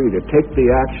Treasury to take the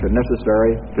action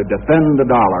necessary to defend the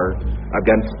dollar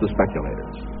against the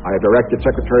speculators. I have directed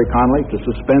Secretary Connally to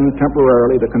suspend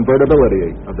temporarily the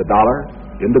convertibility of the dollar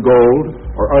into gold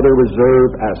or other reserve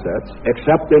assets,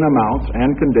 except in amounts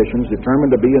and conditions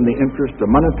determined to be in the interest of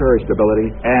monetary stability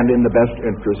and in the best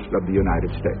interest of the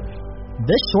United States.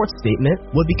 This short statement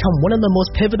would become one of the most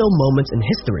pivotal moments in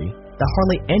history that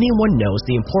hardly anyone knows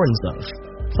the importance of.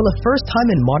 For the first time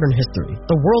in modern history,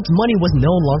 the world's money was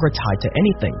no longer tied to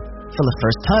anything. For the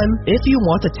first time, if you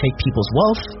want to take people's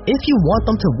wealth, if you want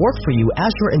them to work for you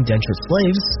as your indentured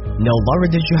slaves, no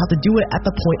longer did you have to do it at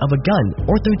the point of a gun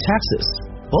or through taxes,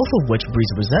 both of which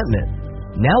breeds resentment.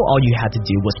 Now all you had to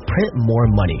do was print more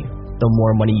money. The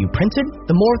more money you printed,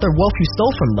 the more of their wealth you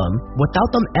stole from them without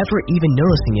them ever even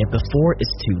noticing it before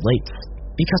it's too late.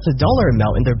 Because the dollar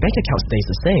amount in their bank account stays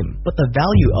the same, but the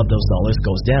value of those dollars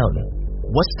goes down.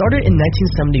 What started in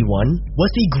 1971 was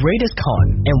the greatest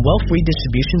con and wealth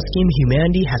redistribution scheme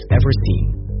humanity has ever seen.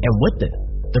 And with it,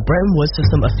 the Bretton Woods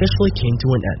system officially came to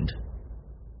an end.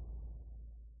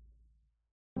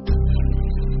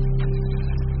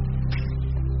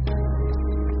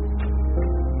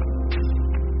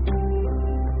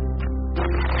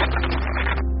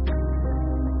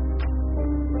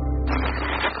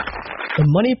 The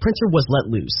money printer was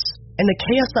let loose, and the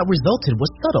chaos that resulted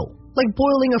was subtle, like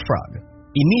boiling a frog.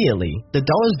 Immediately, the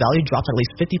dollar's value dropped at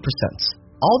least 50%.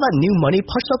 All that new money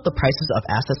pushed up the prices of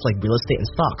assets like real estate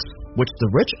and stocks, which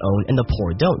the rich own and the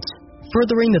poor don't,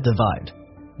 furthering the divide.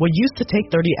 What used to take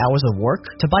 30 hours of work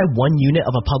to buy one unit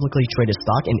of a publicly traded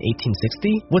stock in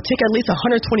 1860 would take at least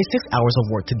 126 hours of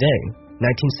work today.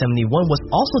 1971 was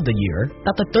also the year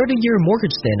that the 30-year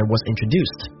mortgage standard was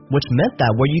introduced, which meant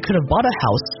that where you could have bought a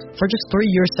house for just 3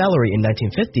 years' salary in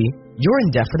 1950, you're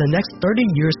in debt for the next 30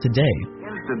 years today.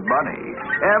 Instant money,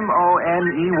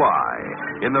 M-O-N-E-Y,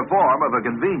 in the form of a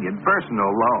convenient personal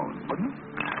loan.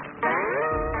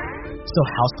 So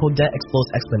household debt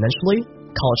explodes exponentially,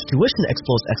 college tuition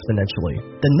explodes exponentially,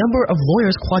 the number of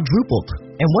lawyers quadrupled.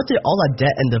 And what did all that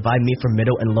debt and divide mean for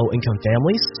middle and low-income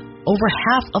families? Over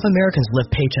half of Americans live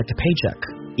paycheck to paycheck,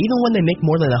 even when they make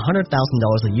more than $100,000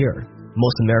 a year.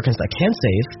 Most Americans that can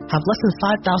save have less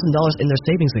than $5,000 in their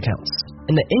savings accounts,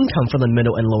 and the income for the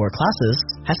middle and lower classes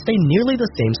has stayed nearly the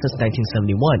same since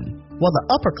 1971, while the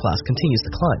upper class continues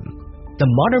to climb. The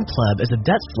modern pleb is a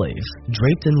debt slave,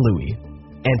 draped in louis.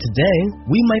 And today,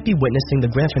 we might be witnessing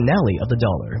the grand finale of the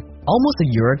dollar. Almost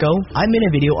a year ago, I made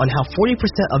a video on how 40%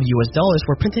 of US dollars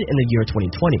were printed in the year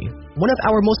 2020, one of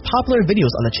our most popular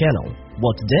videos on the channel.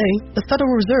 Well, today, the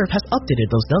Federal Reserve has updated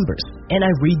those numbers, and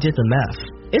I redid the math.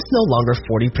 It's no longer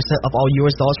 40% of all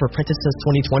US dollars were printed since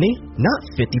 2020, not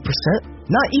 50%,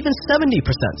 not even 70%.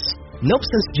 Nope,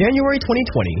 since January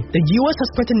 2020, the US has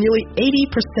printed nearly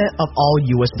 80% of all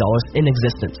US dollars in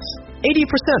existence.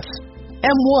 80%!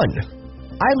 M1!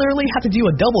 I literally had to do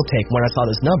a double take when I saw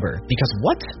this number, because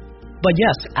what? But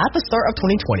yes, at the start of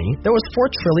 2020, there was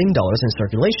 $4 trillion in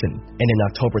circulation, and in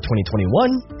October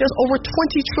 2021, there's over $20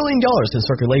 trillion in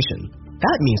circulation.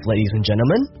 That means, ladies and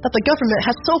gentlemen, that the government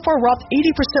has so far robbed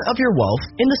 80% of your wealth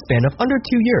in the span of under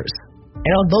 2 years.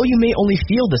 And although you may only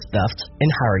feel this theft in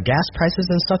higher gas prices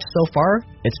and such so far,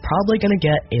 it's probably gonna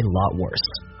get a lot worse.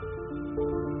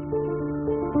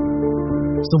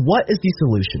 So what is the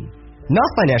solution? Not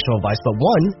financial advice, but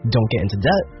 1, don't get into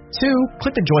debt. 2,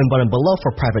 click the join button below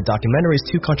for private documentaries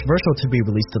too controversial to be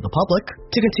released to the public,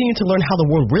 to continue to learn how the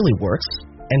world really works.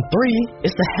 And 3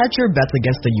 is to hedge your bets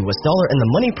against the US dollar and the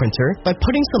money printer by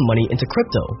putting some money into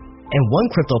crypto. And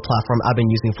one crypto platform I've been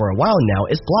using for a while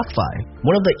now is BlockFi,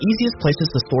 one of the easiest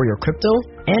places to store your crypto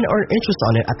and earn interest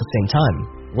on it at the same time.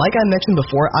 Like I mentioned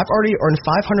before, I've already earned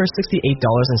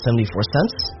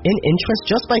 $568.74 in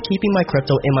interest just by keeping my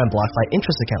crypto in my BlockFi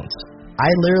interest account. I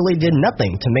literally did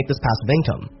nothing to make this passive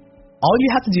income. All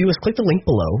you have to do is click the link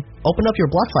below, open up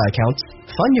your BlockFi account,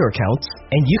 fund your account,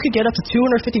 and you could get up to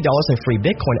 $250 in free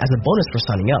Bitcoin as a bonus for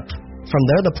signing up. From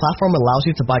there, the platform allows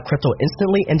you to buy crypto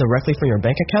instantly and directly from your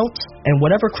bank account, and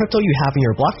whatever crypto you have in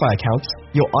your BlockFi account,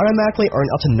 you'll automatically earn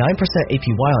up to 9%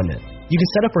 APY on it. You can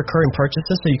set up recurring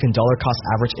purchases so you can dollar cost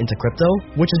average into crypto,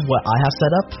 which is what I have set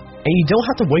up, and you don't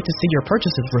have to wait to see your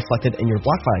purchases reflected in your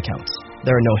BlockFi account.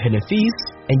 There are no hidden fees,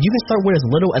 and you can start with as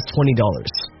little as $20.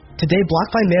 Today,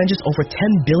 BlockFi manages over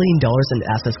 $10 billion in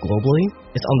assets globally,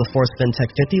 it's on the Forbes FinTech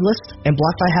 50 list, and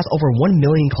BlockFi has over 1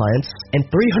 million clients and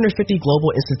 350 global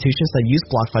institutions that use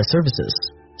BlockFi services.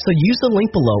 So use the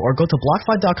link below or go to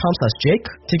blockfi.com/Jake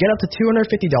to get up to $250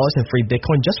 in free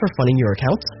Bitcoin just for funding your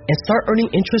account and start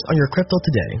earning interest on your crypto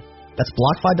today. That's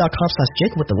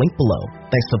blockfi.com/Jake with the link below.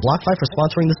 Thanks to BlockFi for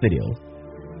sponsoring this video.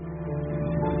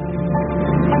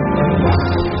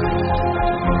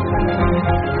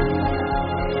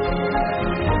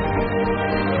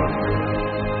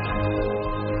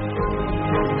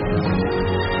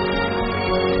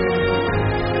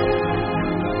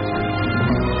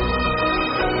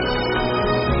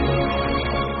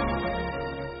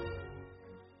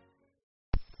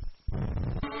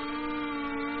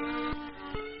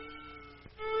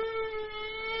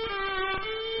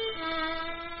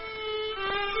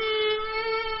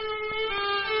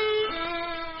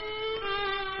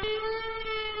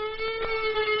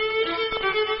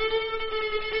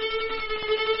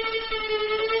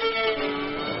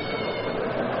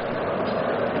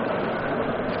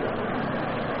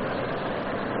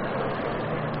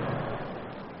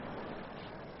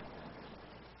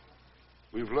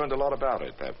 We've learned a lot about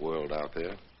it, that world out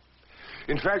there.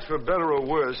 In fact, for better or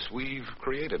worse, we've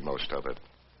created most of it.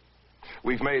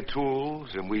 We've made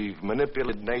tools and we've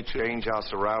manipulated nature, change our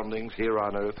surroundings here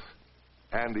on Earth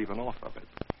and even off of it.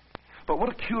 But what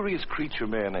a curious creature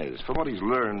man is. From what he's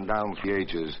learned down through the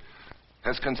ages,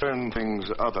 has concerned things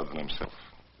other than himself.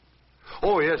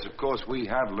 Oh, yes, of course, we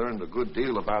have learned a good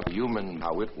deal about the human,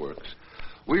 how it works.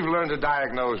 We've learned to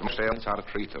diagnose ailments, how to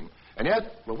treat them. And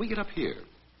yet, when we get up here,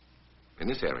 in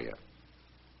this area,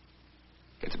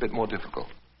 it's a bit more difficult.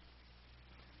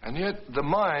 And yet, the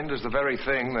mind is the very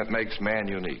thing that makes man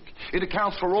unique. It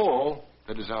accounts for all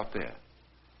that is out there.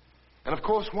 And of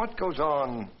course, what goes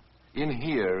on in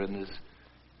here, in this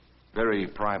very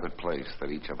private place that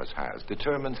each of us has,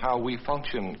 determines how we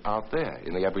function out there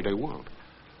in the everyday world.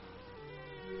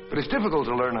 But it's difficult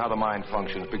to learn how the mind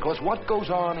functions because what goes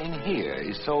on in here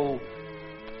is so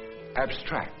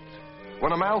abstract.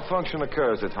 When a malfunction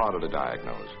occurs, it's harder to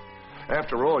diagnose.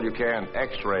 After all, you can't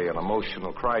x-ray an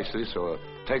emotional crisis or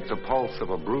take the pulse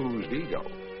of a bruised ego.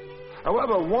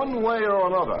 However, one way or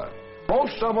another,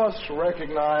 most of us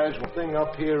recognize one thing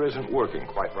up here isn't working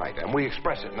quite right, and we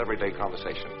express it in everyday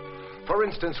conversation. For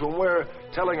instance, when we're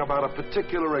telling about a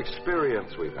particular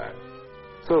experience we've had.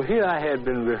 So here I had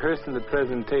been rehearsing the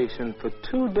presentation for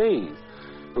 2 days,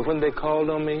 but when they called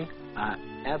on me, I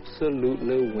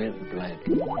absolutely went blank.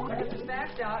 I just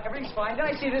backed out, everything's fine. Then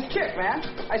I see this chick, man.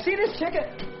 I see this chick,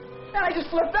 and I just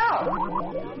flipped out.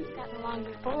 It's gotten along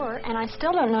before, and I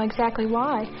still don't know exactly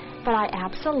why, but I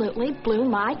absolutely blew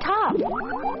my top.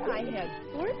 I had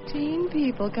 14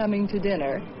 people coming to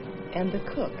dinner, and the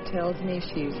cook tells me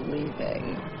she's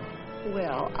leaving.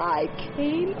 Well, I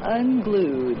came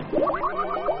unglued.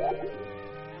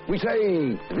 We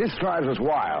say, this drives us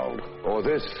wild, or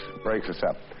this breaks us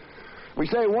up. We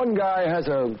say one guy has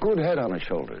a good head on his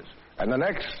shoulders, and the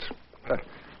next,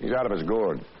 he's out of his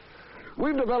gourd.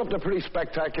 We've developed a pretty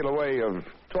spectacular way of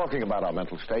talking about our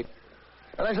mental state,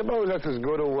 and I suppose that's as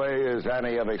good a way as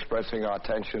any of expressing our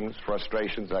tensions,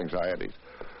 frustrations, anxieties,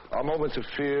 our moments of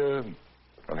fear,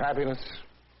 of happiness,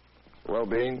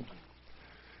 well-being.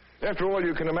 After all,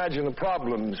 you can imagine the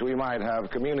problems we might have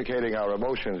communicating our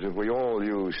emotions if we all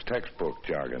use textbook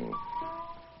jargon.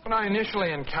 When I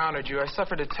initially encountered you, I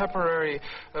suffered a temporary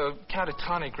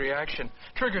catatonic reaction,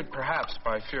 triggered perhaps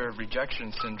by fear of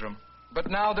rejection syndrome. But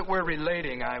now that we're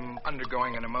relating, I'm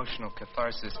undergoing an emotional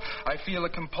catharsis. I feel a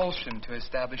compulsion to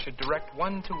establish a direct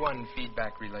one-to-one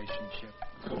feedback relationship.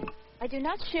 I do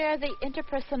not share the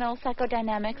interpersonal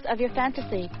psychodynamics of your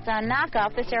fantasy, so knock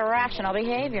off this irrational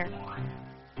behavior.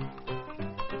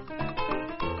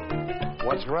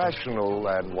 What's rational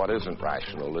and what isn't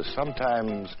rational is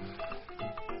sometimes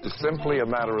simply a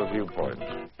matter of viewpoint.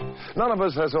 None of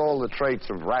us has all the traits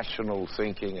of rational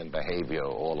thinking and behavior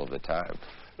all of the time.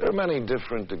 There are many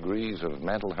different degrees of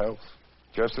mental health,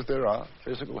 just as there are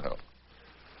physical health.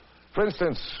 For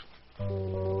instance,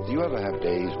 do you ever have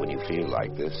days when you feel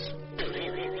like this?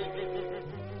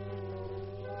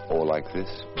 Or like this?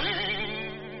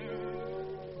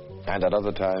 And at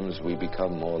other times we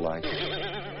become more like...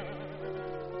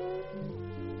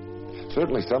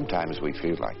 Certainly sometimes we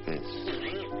feel like this.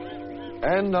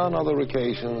 And on other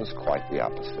occasions, quite the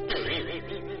opposite.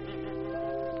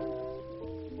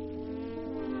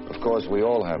 Of course, we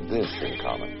all have this in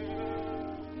common.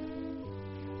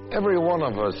 Every one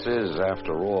of us is,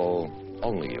 after all,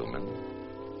 only human.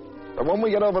 But when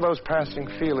we get over those passing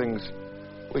feelings,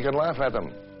 we can laugh at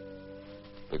them,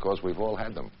 because we've all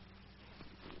had them.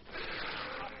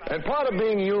 And part of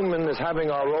being human is having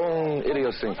our own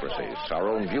idiosyncrasies, our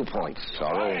own viewpoints,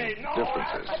 our own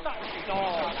differences.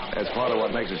 That's part of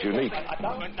what makes us unique. And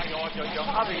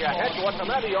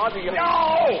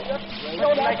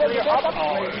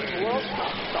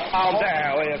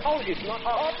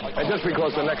just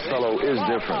because the next fellow is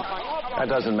different, that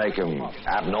doesn't make him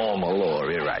abnormal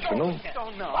or irrational.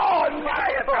 Oh, my,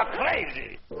 it's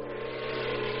crazy.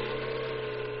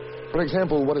 For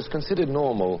example, what is considered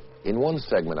normal in one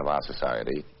segment of our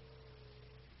society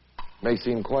may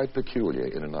seem quite peculiar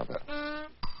in another.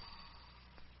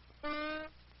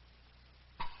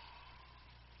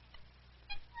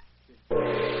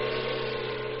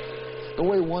 The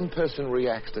way one person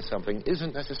reacts to something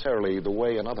isn't necessarily the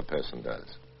way another person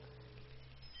does.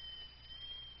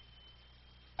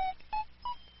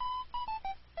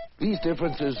 These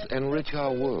differences enrich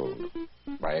our world.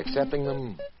 By accepting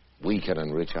them, we can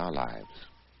enrich our lives.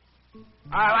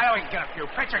 I always get a few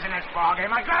pictures in this ballgame.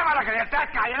 My grandmother could hit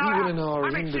that guy, you know. Even in our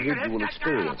individual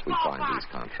experience, we find these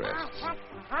contrasts.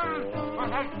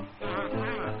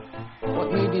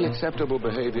 What may be acceptable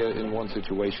behavior in one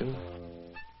situation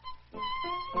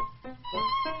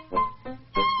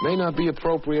may not be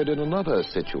appropriate in another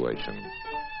situation.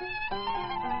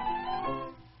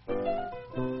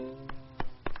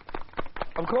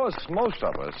 Of course, most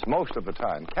of us, most of the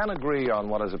time, can agree on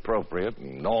what is appropriate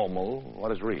and normal, what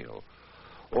is real.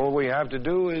 All we have to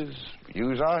do is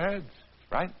use our heads,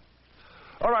 right?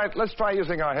 All right, let's try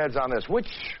using our heads on this. Which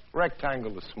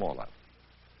rectangle is smaller?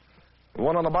 The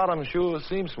one on the bottom sure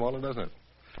seems smaller, doesn't it?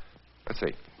 Let's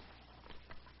see.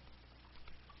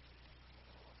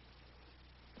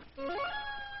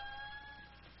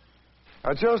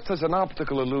 Now, just as an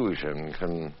optical illusion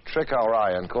can trick our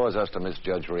eye and cause us to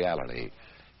misjudge reality,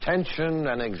 tension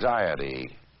and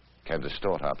anxiety can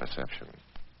distort our perception.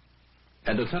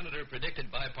 And the senator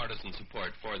predicted bipartisan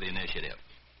support for the initiative.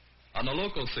 On the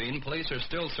local scene, police are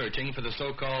still searching for the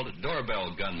so-called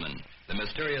doorbell gunman, the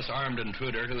mysterious armed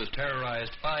intruder who has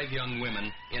terrorized 5 young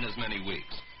women in as many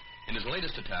weeks. In his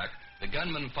latest attack, the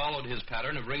gunman followed his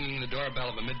pattern of ringing the doorbell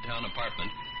of a midtown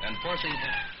apartment and forcing...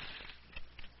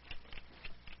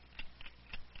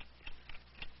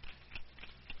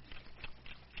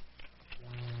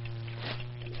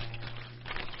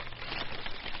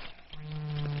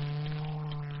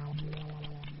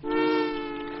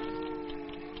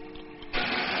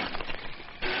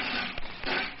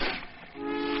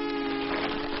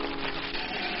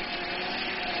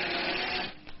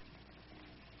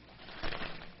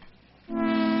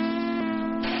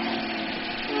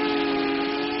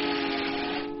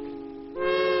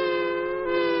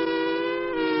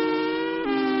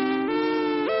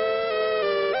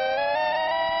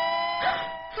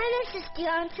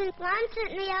 Johnson. Mom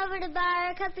sent me over to buy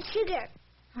her a cup of sugar.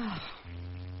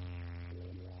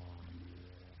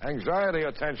 Anxiety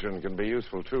or tension can be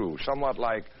useful, too, somewhat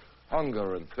like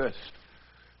hunger and thirst.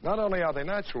 Not only are they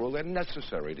natural, they're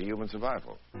necessary to human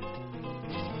survival.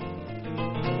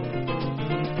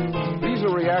 These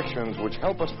are reactions which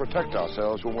help us protect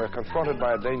ourselves when we're confronted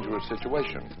by a dangerous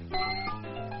situation.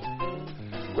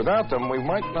 Without them, we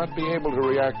might not be able to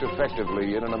react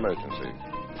effectively in an emergency.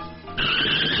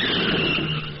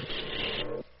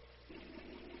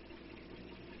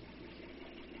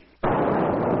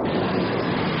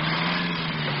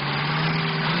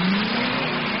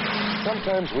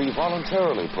 Sometimes we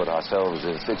voluntarily put ourselves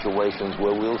in situations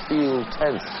where we'll feel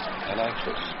tense and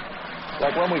anxious.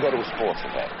 Like when we go to a sports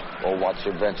event, or watch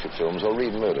adventure films, or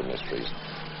read murder mysteries.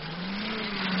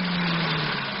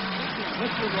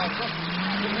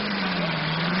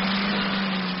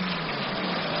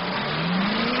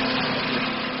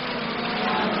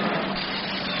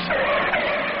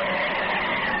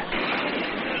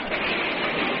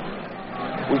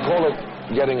 call it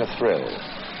getting a thrill.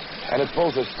 And it's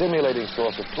both a stimulating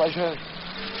source of pleasure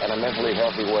and a mentally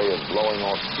healthy way of blowing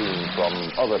off steam from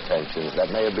other tensions that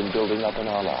may have been building up in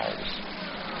our lives.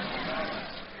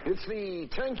 It's the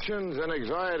tensions and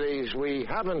anxieties we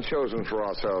haven't chosen for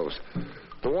ourselves,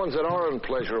 the ones that aren't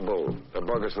pleasurable, that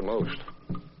bug us the most.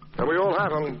 And we all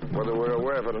have them, whether we're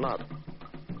aware of it or not.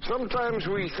 Sometimes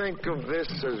we think of this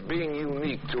as being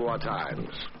unique to our times.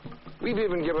 We've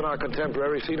even given our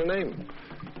contemporary scene a name,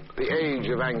 the age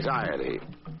of anxiety.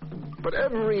 But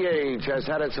every age has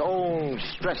had its own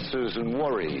stresses and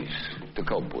worries to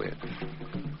cope with.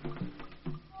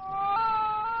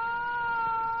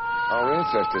 Our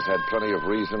ancestors had plenty of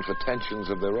reason for tensions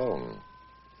of their own.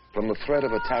 From the threat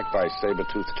of attack by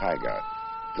saber-toothed tiger,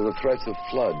 to the threats of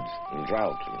floods and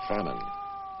drought and famine.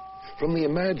 From the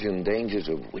imagined dangers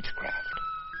of witchcraft,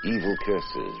 evil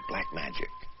curses, black magic,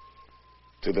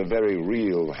 to the very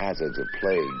real hazards of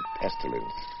plague,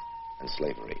 pestilence, and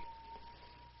slavery.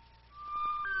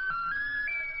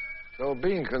 So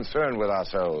being concerned with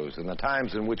ourselves in the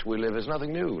times in which we live is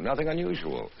nothing new, nothing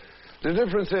unusual. The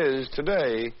difference is,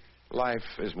 today, life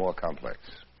is more complex.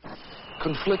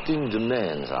 Conflicting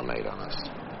demands are made on us.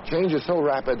 Change is so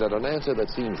rapid that an answer that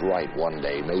seems right one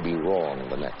day may be wrong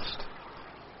the next.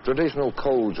 Traditional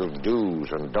codes of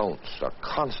do's and don'ts are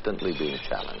constantly being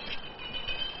challenged.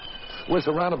 We're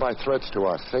surrounded by threats to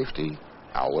our safety,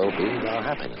 our well-being, our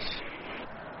happiness.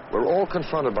 We're all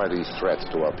confronted by these threats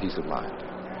to our peace of mind.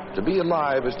 To be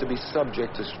alive is to be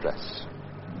subject to stress.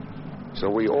 So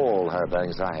we all have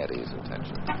anxieties and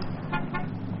tensions.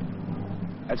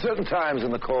 At certain times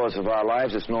in the course of our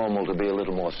lives, it's normal to be a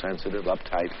little more sensitive,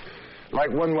 uptight, like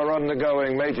when we're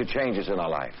undergoing major changes in our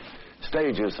life,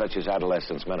 stages such as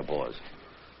adolescence, menopause,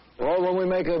 or when we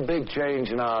make a big change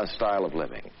in our style of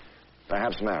living,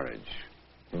 perhaps marriage,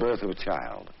 birth of a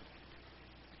child,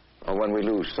 or when we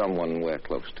lose someone we're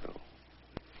close to.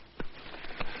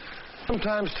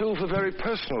 Sometimes, too, for very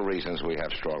personal reasons, we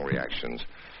have strong reactions.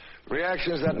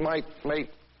 Reactions that might make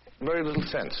very little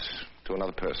sense to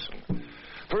another person.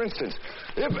 For instance,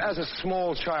 if as a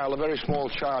small child, a very small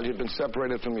child, you'd been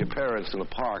separated from your parents in the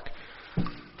park,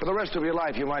 for the rest of your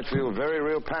life you might feel very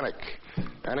real panic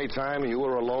anytime you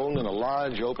were alone in a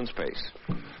large open space.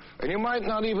 And you might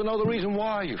not even know the reason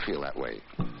why you feel that way.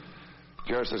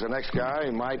 Just as the next guy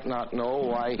might not know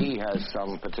why he has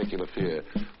some particular fear.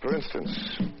 For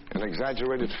instance, an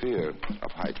exaggerated fear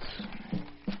of heights.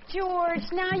 George,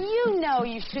 now you know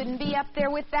you shouldn't be up there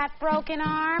with that broken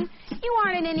arm. You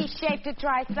aren't in any shape to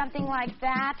try something like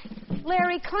that.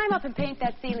 Larry, climb up and paint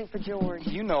that ceiling for George.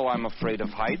 You know I'm afraid of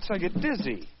heights. I get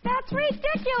dizzy. That's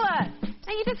ridiculous.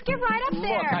 Now you just get right up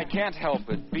there. Look, I can't help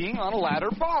it. Being on a ladder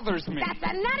bothers me. That's the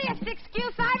nuttiest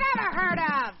excuse I've ever heard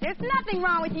of. There's nothing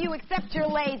wrong with you except you're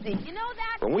lazy. You know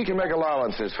that? When we can make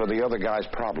allowances for the other guy's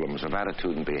problems of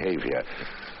attitude and behavior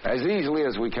as easily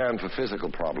as we can for physical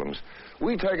problems,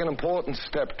 we take an important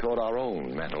step toward our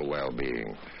own mental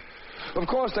well-being. Of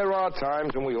course, there are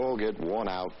times when we all get worn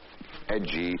out,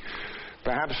 edgy,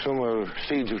 perhaps from a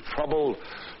siege of trouble,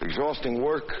 exhausting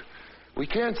work. We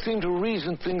can't seem to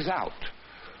reason things out,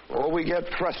 or we get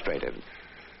frustrated.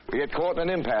 We get caught in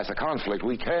an impasse, a conflict.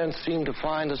 We can't seem to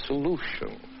find a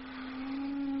solution.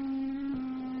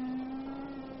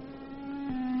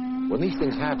 When these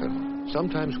things happen,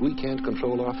 sometimes we can't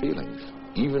control our feelings,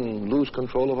 even lose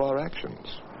control of our actions.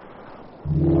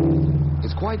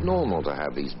 It's quite normal to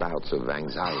have these bouts of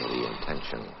anxiety and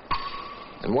tension.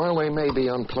 And while they may be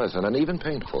unpleasant and even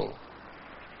painful,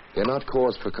 they're not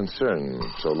cause for concern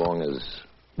so long as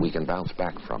we can bounce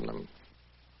back from them.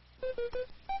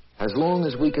 As long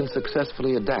as we can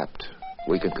successfully adapt,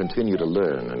 we can continue to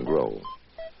learn and grow.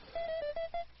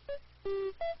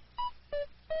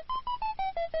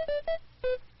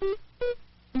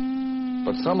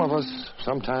 But some of us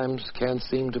sometimes can't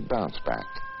seem to bounce back,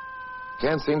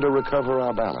 can't seem to recover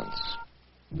our balance.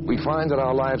 We find that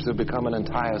our lives have become an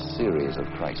entire series of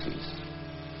crises.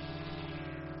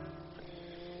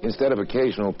 Instead of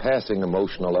occasional passing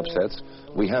emotional upsets,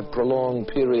 we have prolonged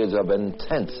periods of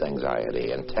intense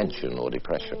anxiety and tension or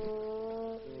depression.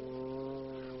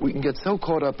 We can get so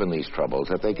caught up in these troubles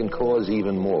that they can cause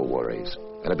even more worries,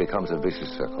 and it becomes a vicious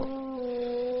circle.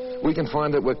 We can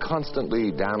find that we're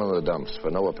constantly down in the dumps for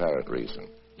no apparent reason,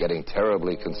 getting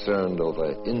terribly concerned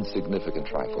over insignificant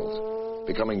trifles,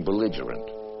 becoming belligerent,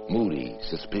 moody,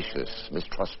 suspicious,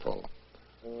 mistrustful,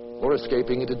 or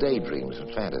escaping into daydreams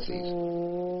and fantasies,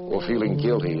 or feeling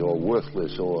guilty or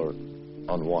worthless or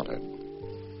unwanted.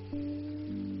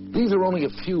 These are only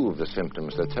a few of the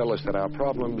symptoms that tell us that our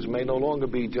problems may no longer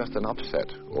be just an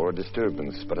upset or a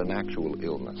disturbance, but an actual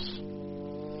illness.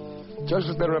 Just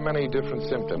as there are many different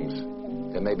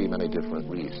symptoms, there may be many different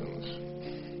reasons.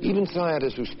 Even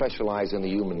scientists who specialize in the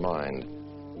human mind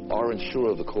aren't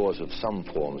sure of the cause of some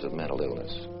forms of mental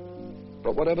illness.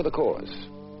 But whatever the cause,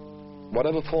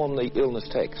 whatever form the illness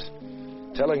takes,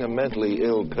 telling a mentally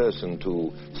ill person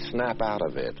to snap out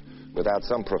of it without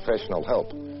some professional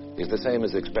help is the same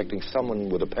as expecting someone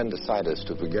with appendicitis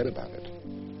to forget about it.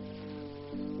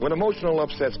 When emotional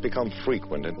upsets become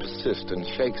frequent and persist and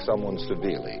shake someone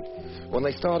severely, when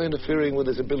they start interfering with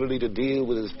his ability to deal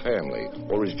with his family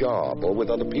or his job or with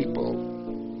other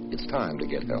people, it's time to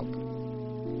get help.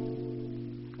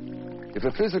 If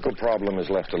a physical problem is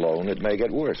left alone, it may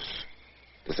get worse.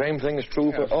 The same thing is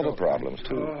true for other problems,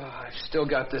 too. Oh, I've still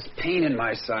got this pain in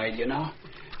my side, you know.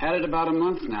 Had it about a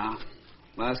month now.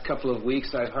 Last couple of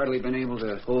weeks, I've hardly been able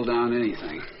to hold down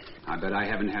anything. I bet I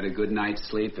haven't had a good night's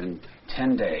sleep in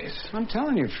 10 days. I'm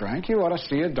telling you, Frank, you ought to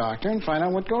see a doctor and find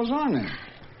out what goes on there.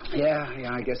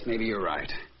 Yeah, I guess maybe you're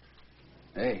right.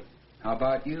 Hey, how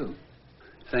about you?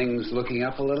 Things looking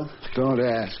up a little? Don't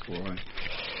ask, boy.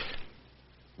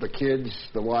 The kids,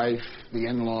 the wife, the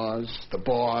in-laws, the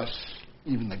boss,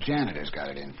 even the janitor's got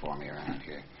it in for me around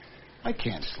here. I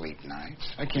can't sleep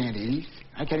nights. I can't eat.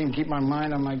 I can't even keep my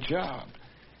mind on my job.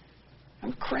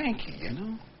 I'm cranky, you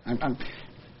know. I'm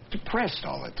depressed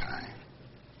all the time.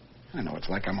 I know it's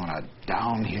like I'm on a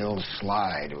downhill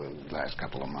slide the last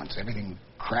couple of months. Everything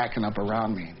cracking up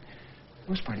around me.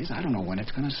 The worst part is I don't know when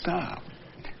it's going to stop.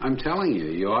 I'm telling you,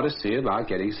 you ought to see about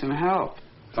getting some help.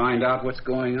 Find out what's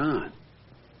going on.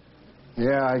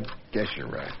 Yeah, I guess you're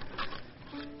right.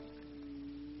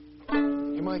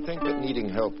 You might think that needing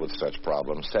help with such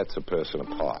problems sets a person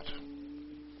apart,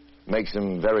 makes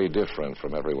him very different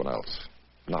from everyone else.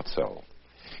 Not so.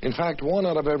 In fact, 1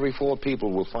 out of every 4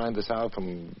 people will find this out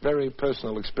from very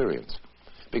personal experience,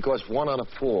 because 1 out of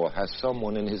 4 has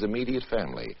someone in his immediate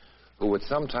family who at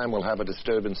some time will have a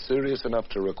disturbance serious enough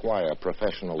to require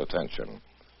professional attention.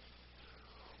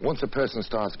 Once a person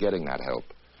starts getting that help,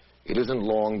 it isn't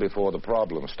long before the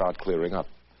problems start clearing up.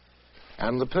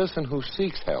 And the person who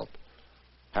seeks help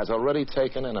has already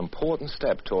taken an important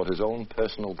step toward his own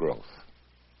personal growth.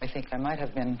 I think I might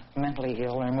have been mentally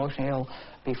ill or emotionally ill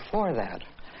before that,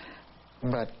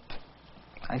 but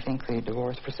I think the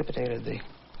divorce precipitated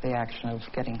the action of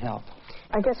getting help.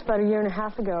 I guess about 1.5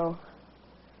 years ago,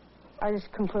 I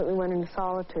just completely went into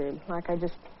solitude. Like I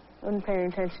just wasn't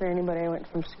paying attention to anybody. I went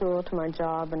from school to my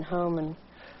job and home. And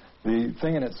the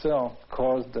thing in itself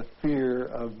caused the fear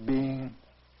of being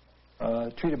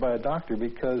treated by a doctor,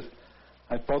 because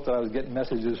I felt that I was getting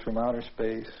messages from outer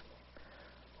space,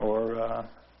 or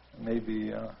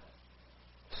maybe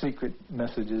secret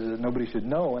messages that nobody should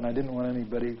know, and I didn't want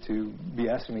anybody to be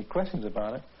asking me questions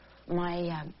about it.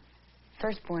 My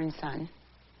firstborn son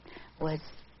was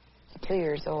 2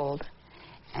 years old,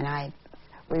 and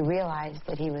we realized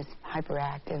that he was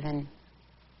hyperactive and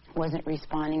wasn't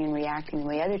responding and reacting the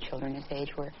way other children his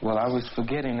age were. Well, I was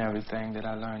forgetting everything that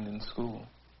I learned in school,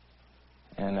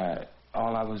 and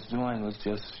all I was doing was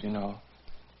just,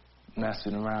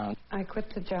 messing around. I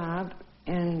quit the job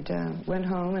and went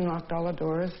home and locked all the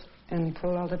doors and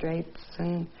pulled all the drapes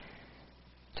and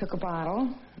took a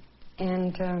bottle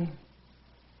and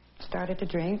started to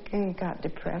drink and got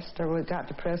depressed, or got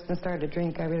depressed and started to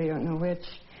drink, I really don't know which,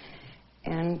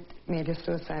 and made a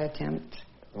suicide attempt.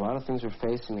 A lot of things were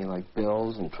facing me, like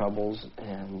bills and troubles,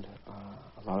 and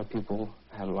a lot of people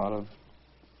had a lot of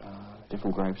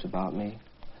different gripes about me,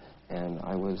 and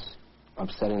I was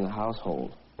upsetting the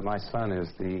household. My son is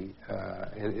in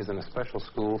a special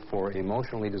school for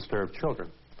emotionally disturbed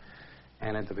children.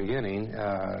 And at the beginning,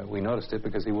 we noticed it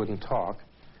because he wouldn't talk.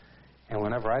 And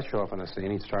whenever I show up on the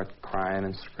scene, he'd start crying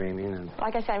and screaming. And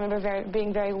like I said, I remember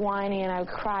being very whiny, and I would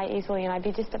cry easily, and I'd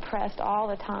be just depressed all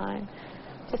the time,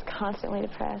 just constantly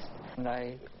depressed. And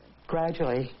I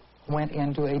gradually went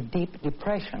into a deep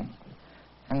depression,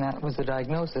 and that was the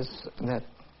diagnosis that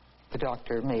the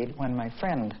doctor made when my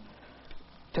friend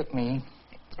took me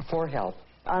for help.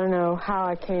 I don't know how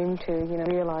I came to,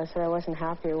 realize that I wasn't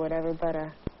happy or whatever, but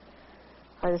I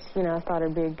just, I thought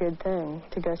it'd be a good thing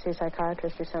to go see a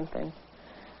psychiatrist or something.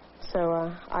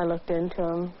 So I looked into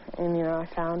him, and, I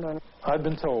found one. I've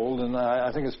been told, and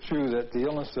I think it's true, that the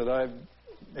illness that I've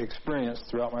experienced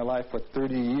throughout my life for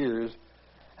 30 years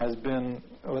has been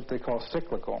what they call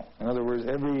cyclical. In other words,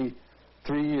 every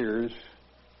 3 years,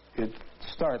 it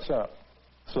starts up.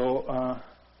 So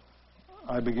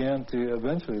I began to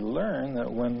eventually learn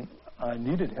that when I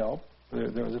needed help,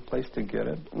 there was a place to get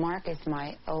it. Mark is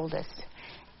my oldest,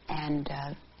 and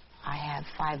I have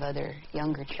 5 other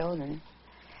younger children.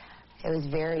 It was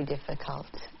very difficult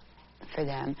for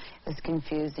them. It was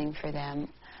confusing for them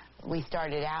we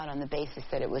started out on the basis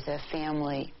that it was a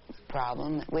family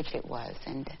problem, which it was,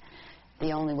 and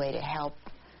the only way to help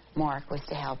Mark was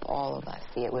to help all of us.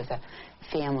 See, it was a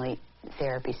family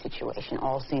therapy situation,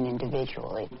 all seen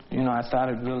individually. You know, I thought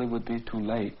it really would be too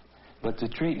late, but the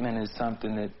treatment is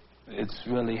something that it's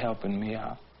really helping me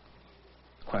out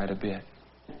quite a bit.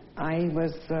 I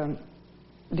was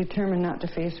determined not to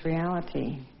face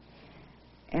reality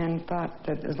and thought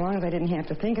that as long as I didn't have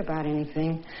to think about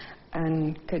anything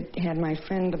and had my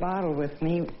friend the bottle with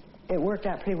me, it worked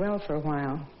out pretty well for a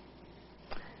while.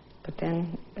 But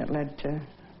then it led to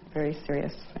very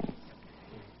serious things.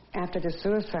 After the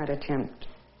suicide attempt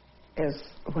is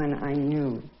when I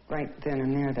knew right then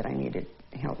and there that I needed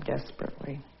help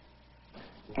desperately.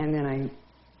 And then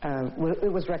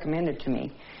it was recommended to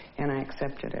me, and I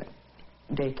accepted it,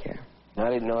 daycare. I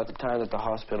didn't know at the time that the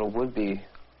hospital would be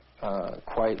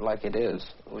quite like it is,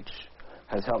 which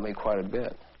has helped me quite a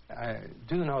bit. I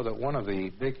do know that one of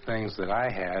the big things that I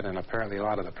had, and apparently a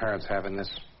lot of the parents have in this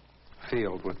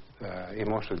field with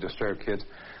emotionally disturbed kids,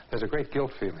 there's a great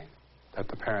guilt feeling that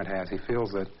the parent has. He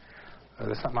feels that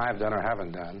there's something I've done or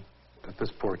haven't done, that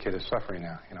this poor kid is suffering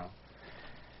now, you know.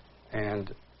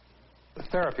 And the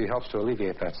therapy helps to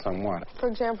alleviate that somewhat. For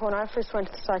example, when I first went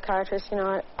to the psychiatrist, you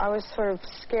know, I was sort of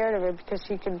scared of her because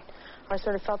I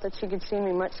sort of felt that she could see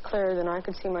me much clearer than I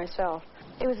could see myself.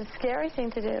 It was a scary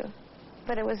thing to do,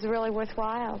 but it was really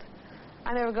worthwhile.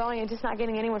 I remember going and just not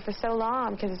getting anywhere for so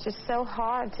long because it's just so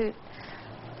hard to...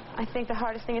 I think the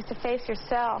hardest thing is to face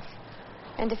yourself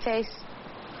and to face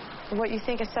what you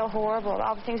think is so horrible,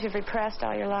 all the things you've repressed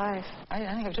all your life. I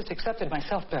think I've just accepted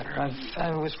myself better.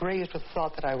 I was raised with the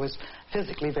thought that I was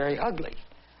physically very ugly.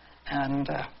 And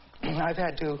I've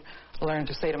had to learn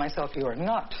to say to myself, you are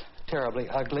not terribly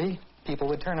ugly. People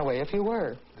would turn away if you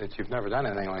were. That you've never done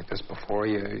anything like this before.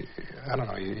 I don't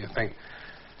know, you think,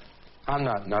 I'm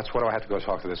not nuts. What do I have to go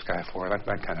talk to this guy for? That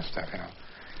kind of stuff, you know.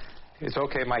 It's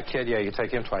okay, my kid, yeah, you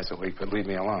take him twice a week, but leave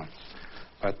me alone.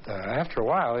 But after a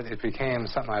while, it became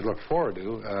something I'd look forward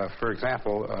to. For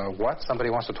example,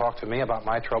 somebody wants to talk to me about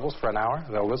my troubles for an hour?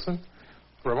 They'll listen?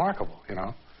 Remarkable, you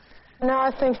know. No,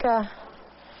 I think that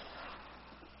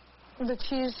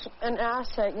she's an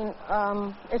asset.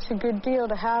 It's a good deal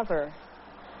to have her.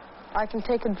 I can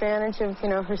take advantage of,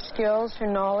 her skills, her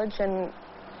knowledge, and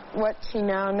what she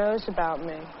now knows about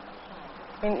me.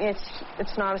 I mean,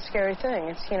 it's not a scary thing.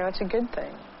 It's a good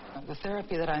thing. The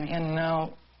therapy that I'm in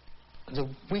now, the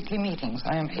weekly meetings,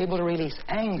 I am able to release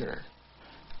anger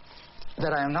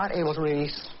that I am not able to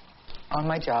release on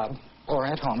my job or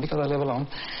at home because I live alone.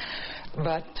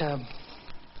 But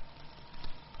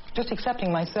just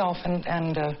accepting myself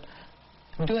and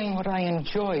doing what I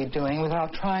enjoy doing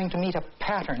without trying to meet a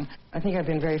pattern. I think I've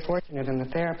been very fortunate in the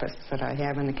therapists that I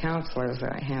have and the counselors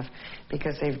that I have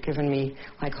because they've given me,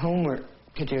 like, homework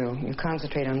to do. You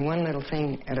concentrate on one little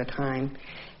thing at a time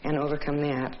and overcome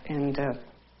that. And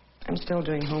I'm still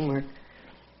doing homework.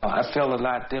 I feel a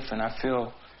lot different. I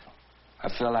feel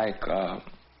like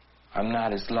I'm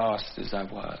not as lost as I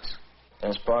was.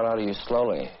 And it's brought out of you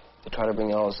slowly to try to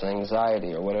bring all this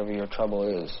anxiety or whatever your trouble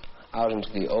is out into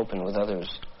the open with others.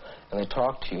 And they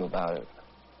talk to you about it.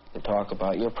 They talk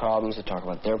about your problems, they talk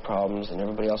about their problems and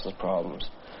everybody else's problems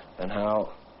and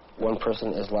how one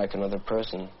person is like another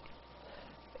person.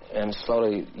 And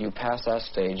slowly you pass that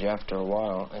stage after a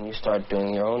while and you start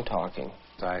doing your own talking.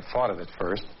 I fought it at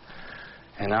first,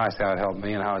 and now I see how it helped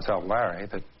me and how it's helped Larry,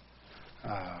 that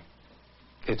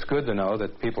it's good to know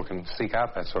that people can seek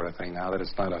out that sort of thing now, that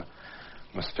it's not a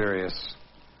mysterious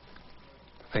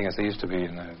thing as it used to be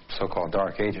in the so-called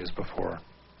dark ages before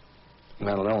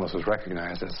mental illness was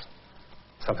recognized as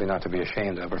something not to be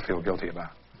ashamed of or feel guilty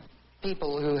about.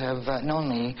 People who have known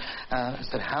me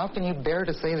said, how can you bear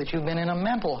to say that you've been in a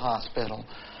mental hospital?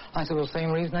 I said, well, the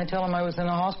same reason I tell them I was in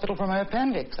a hospital for my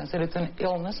appendix. I said, it's an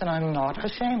illness and I'm not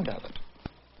ashamed of it.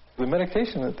 The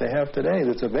medication that they have today,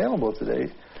 that's available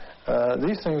today,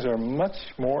 these things are much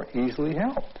more easily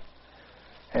helped.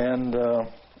 And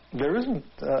there isn't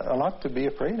a lot to be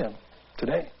afraid of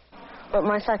today. What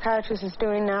my psychiatrist is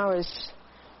doing now is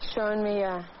showing me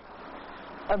a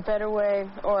better way,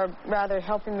 or rather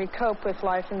helping me cope with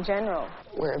life in general.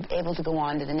 We're able to go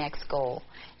on to the next goal,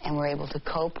 and we're able to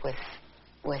cope with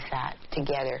that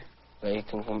together. They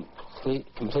can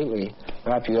completely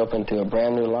wrap you up into a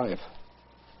brand new life.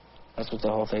 That's what the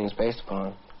whole thing is based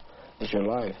upon, is your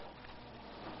life,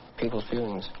 people's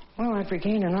feelings. Well, I've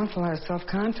regained an awful lot of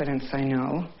self-confidence, I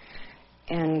know,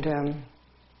 and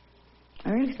I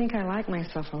really think I like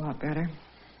myself a lot better.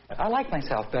 I like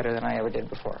myself better than I ever did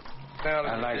before.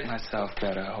 I like myself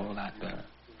better, a whole lot better.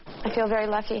 I feel very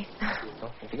lucky.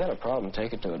 If you got a problem,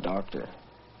 take it to a doctor.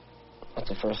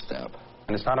 the first step.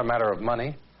 And it's not a matter of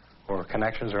money or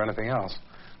connections or anything else.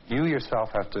 You yourself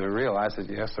have to realize that,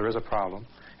 yes, there is a problem,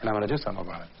 and I'm going to do something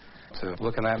about it. To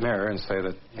look in that mirror and say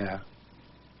that, yeah,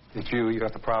 it's you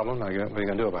got the problem, now what are you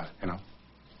going to do about it, you know?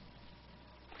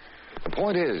 The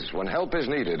point is, when help is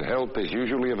needed, help is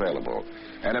usually available.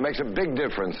 And it makes a big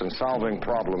difference in solving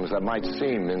problems that might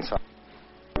seem inside.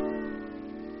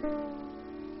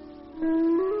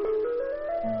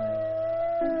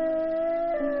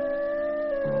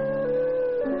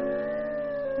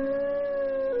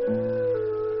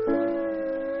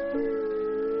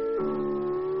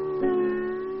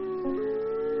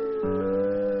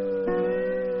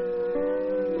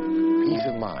 Peace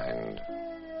of mind,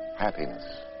 happiness,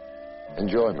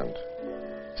 enjoyment,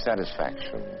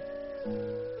 satisfaction.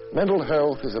 Mental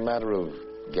health is a matter of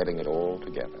getting it all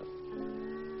together.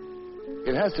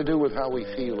 It has to do with how we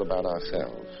feel about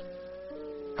ourselves,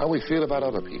 how we feel about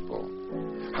other people,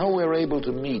 how we're able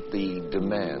to meet the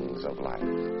demands of life.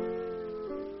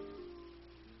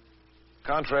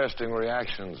 Contrasting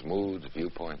reactions, moods,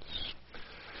 viewpoints,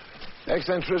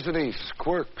 eccentricities,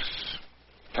 quirks,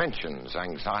 tensions,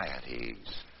 anxieties,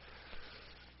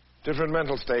 different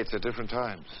mental states at different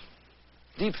times,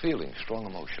 deep feelings, strong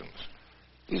emotions.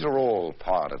 These are all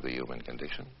part of the human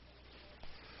condition.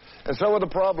 And so are the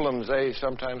problems they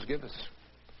sometimes give us.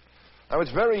 Now,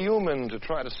 it's very human to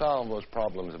try to solve those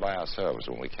problems by ourselves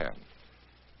when we can.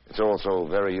 It's also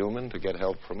very human to get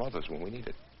help from others when we need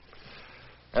it.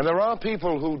 And there are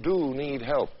people who do need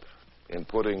help in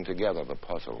putting together the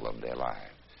puzzle of their lives.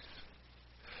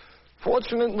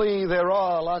 Fortunately, there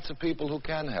are lots of people who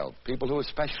can help, people who are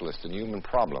specialists in human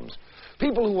problems,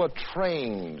 people who are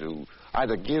trained to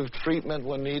either give treatment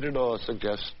when needed or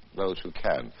suggest those who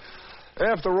can.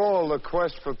 After all, the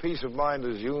quest for peace of mind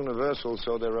is universal,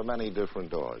 so there are many different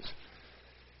doors.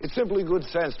 It's simply good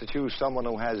sense to choose someone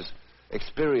who has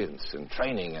experience and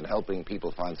training in helping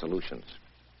people find solutions.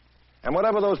 And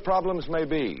whatever those problems may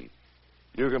be,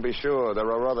 you can be sure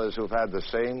there are others who've had the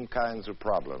same kinds of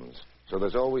problems. So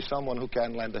there's always someone who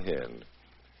can lend a hand.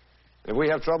 If we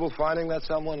have trouble finding that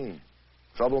someone,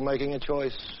 trouble making a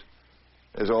choice,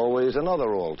 there's always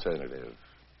another alternative.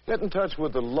 Get in touch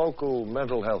with the local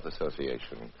mental health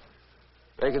association.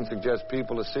 They can suggest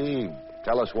people to see,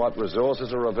 tell us what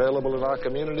resources are available in our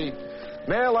community,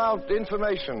 mail out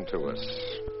information to us.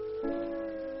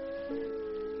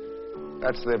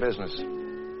 That's their business.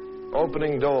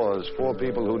 Opening doors for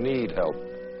people who need help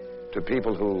to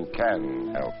people who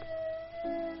can help.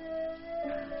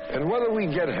 And whether we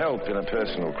get help in a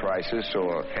personal crisis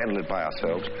or handle it by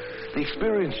ourselves, the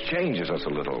experience changes us a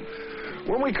little.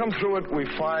 When we come through it, we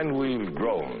find we've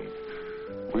grown.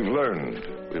 We've learned.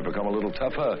 We've become a little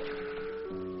tougher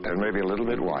and maybe a little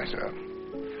bit wiser.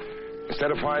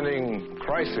 Instead of finding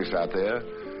crisis out there,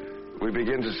 we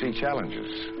begin to see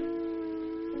challenges.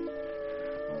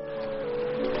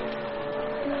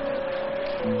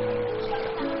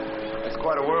 It's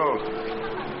quite a world.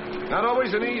 Not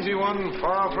always an easy one,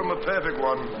 far from a perfect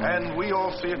one, and we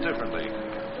all see it differently.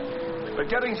 But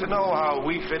getting to know how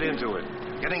we fit into it,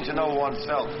 getting to know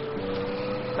oneself,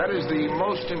 that is the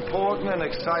most important and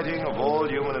exciting of all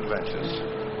human adventures.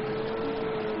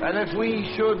 And if we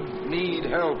should need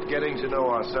help getting to know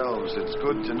ourselves, it's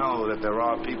good to know that there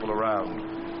are people around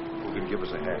who can give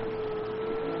us a hand.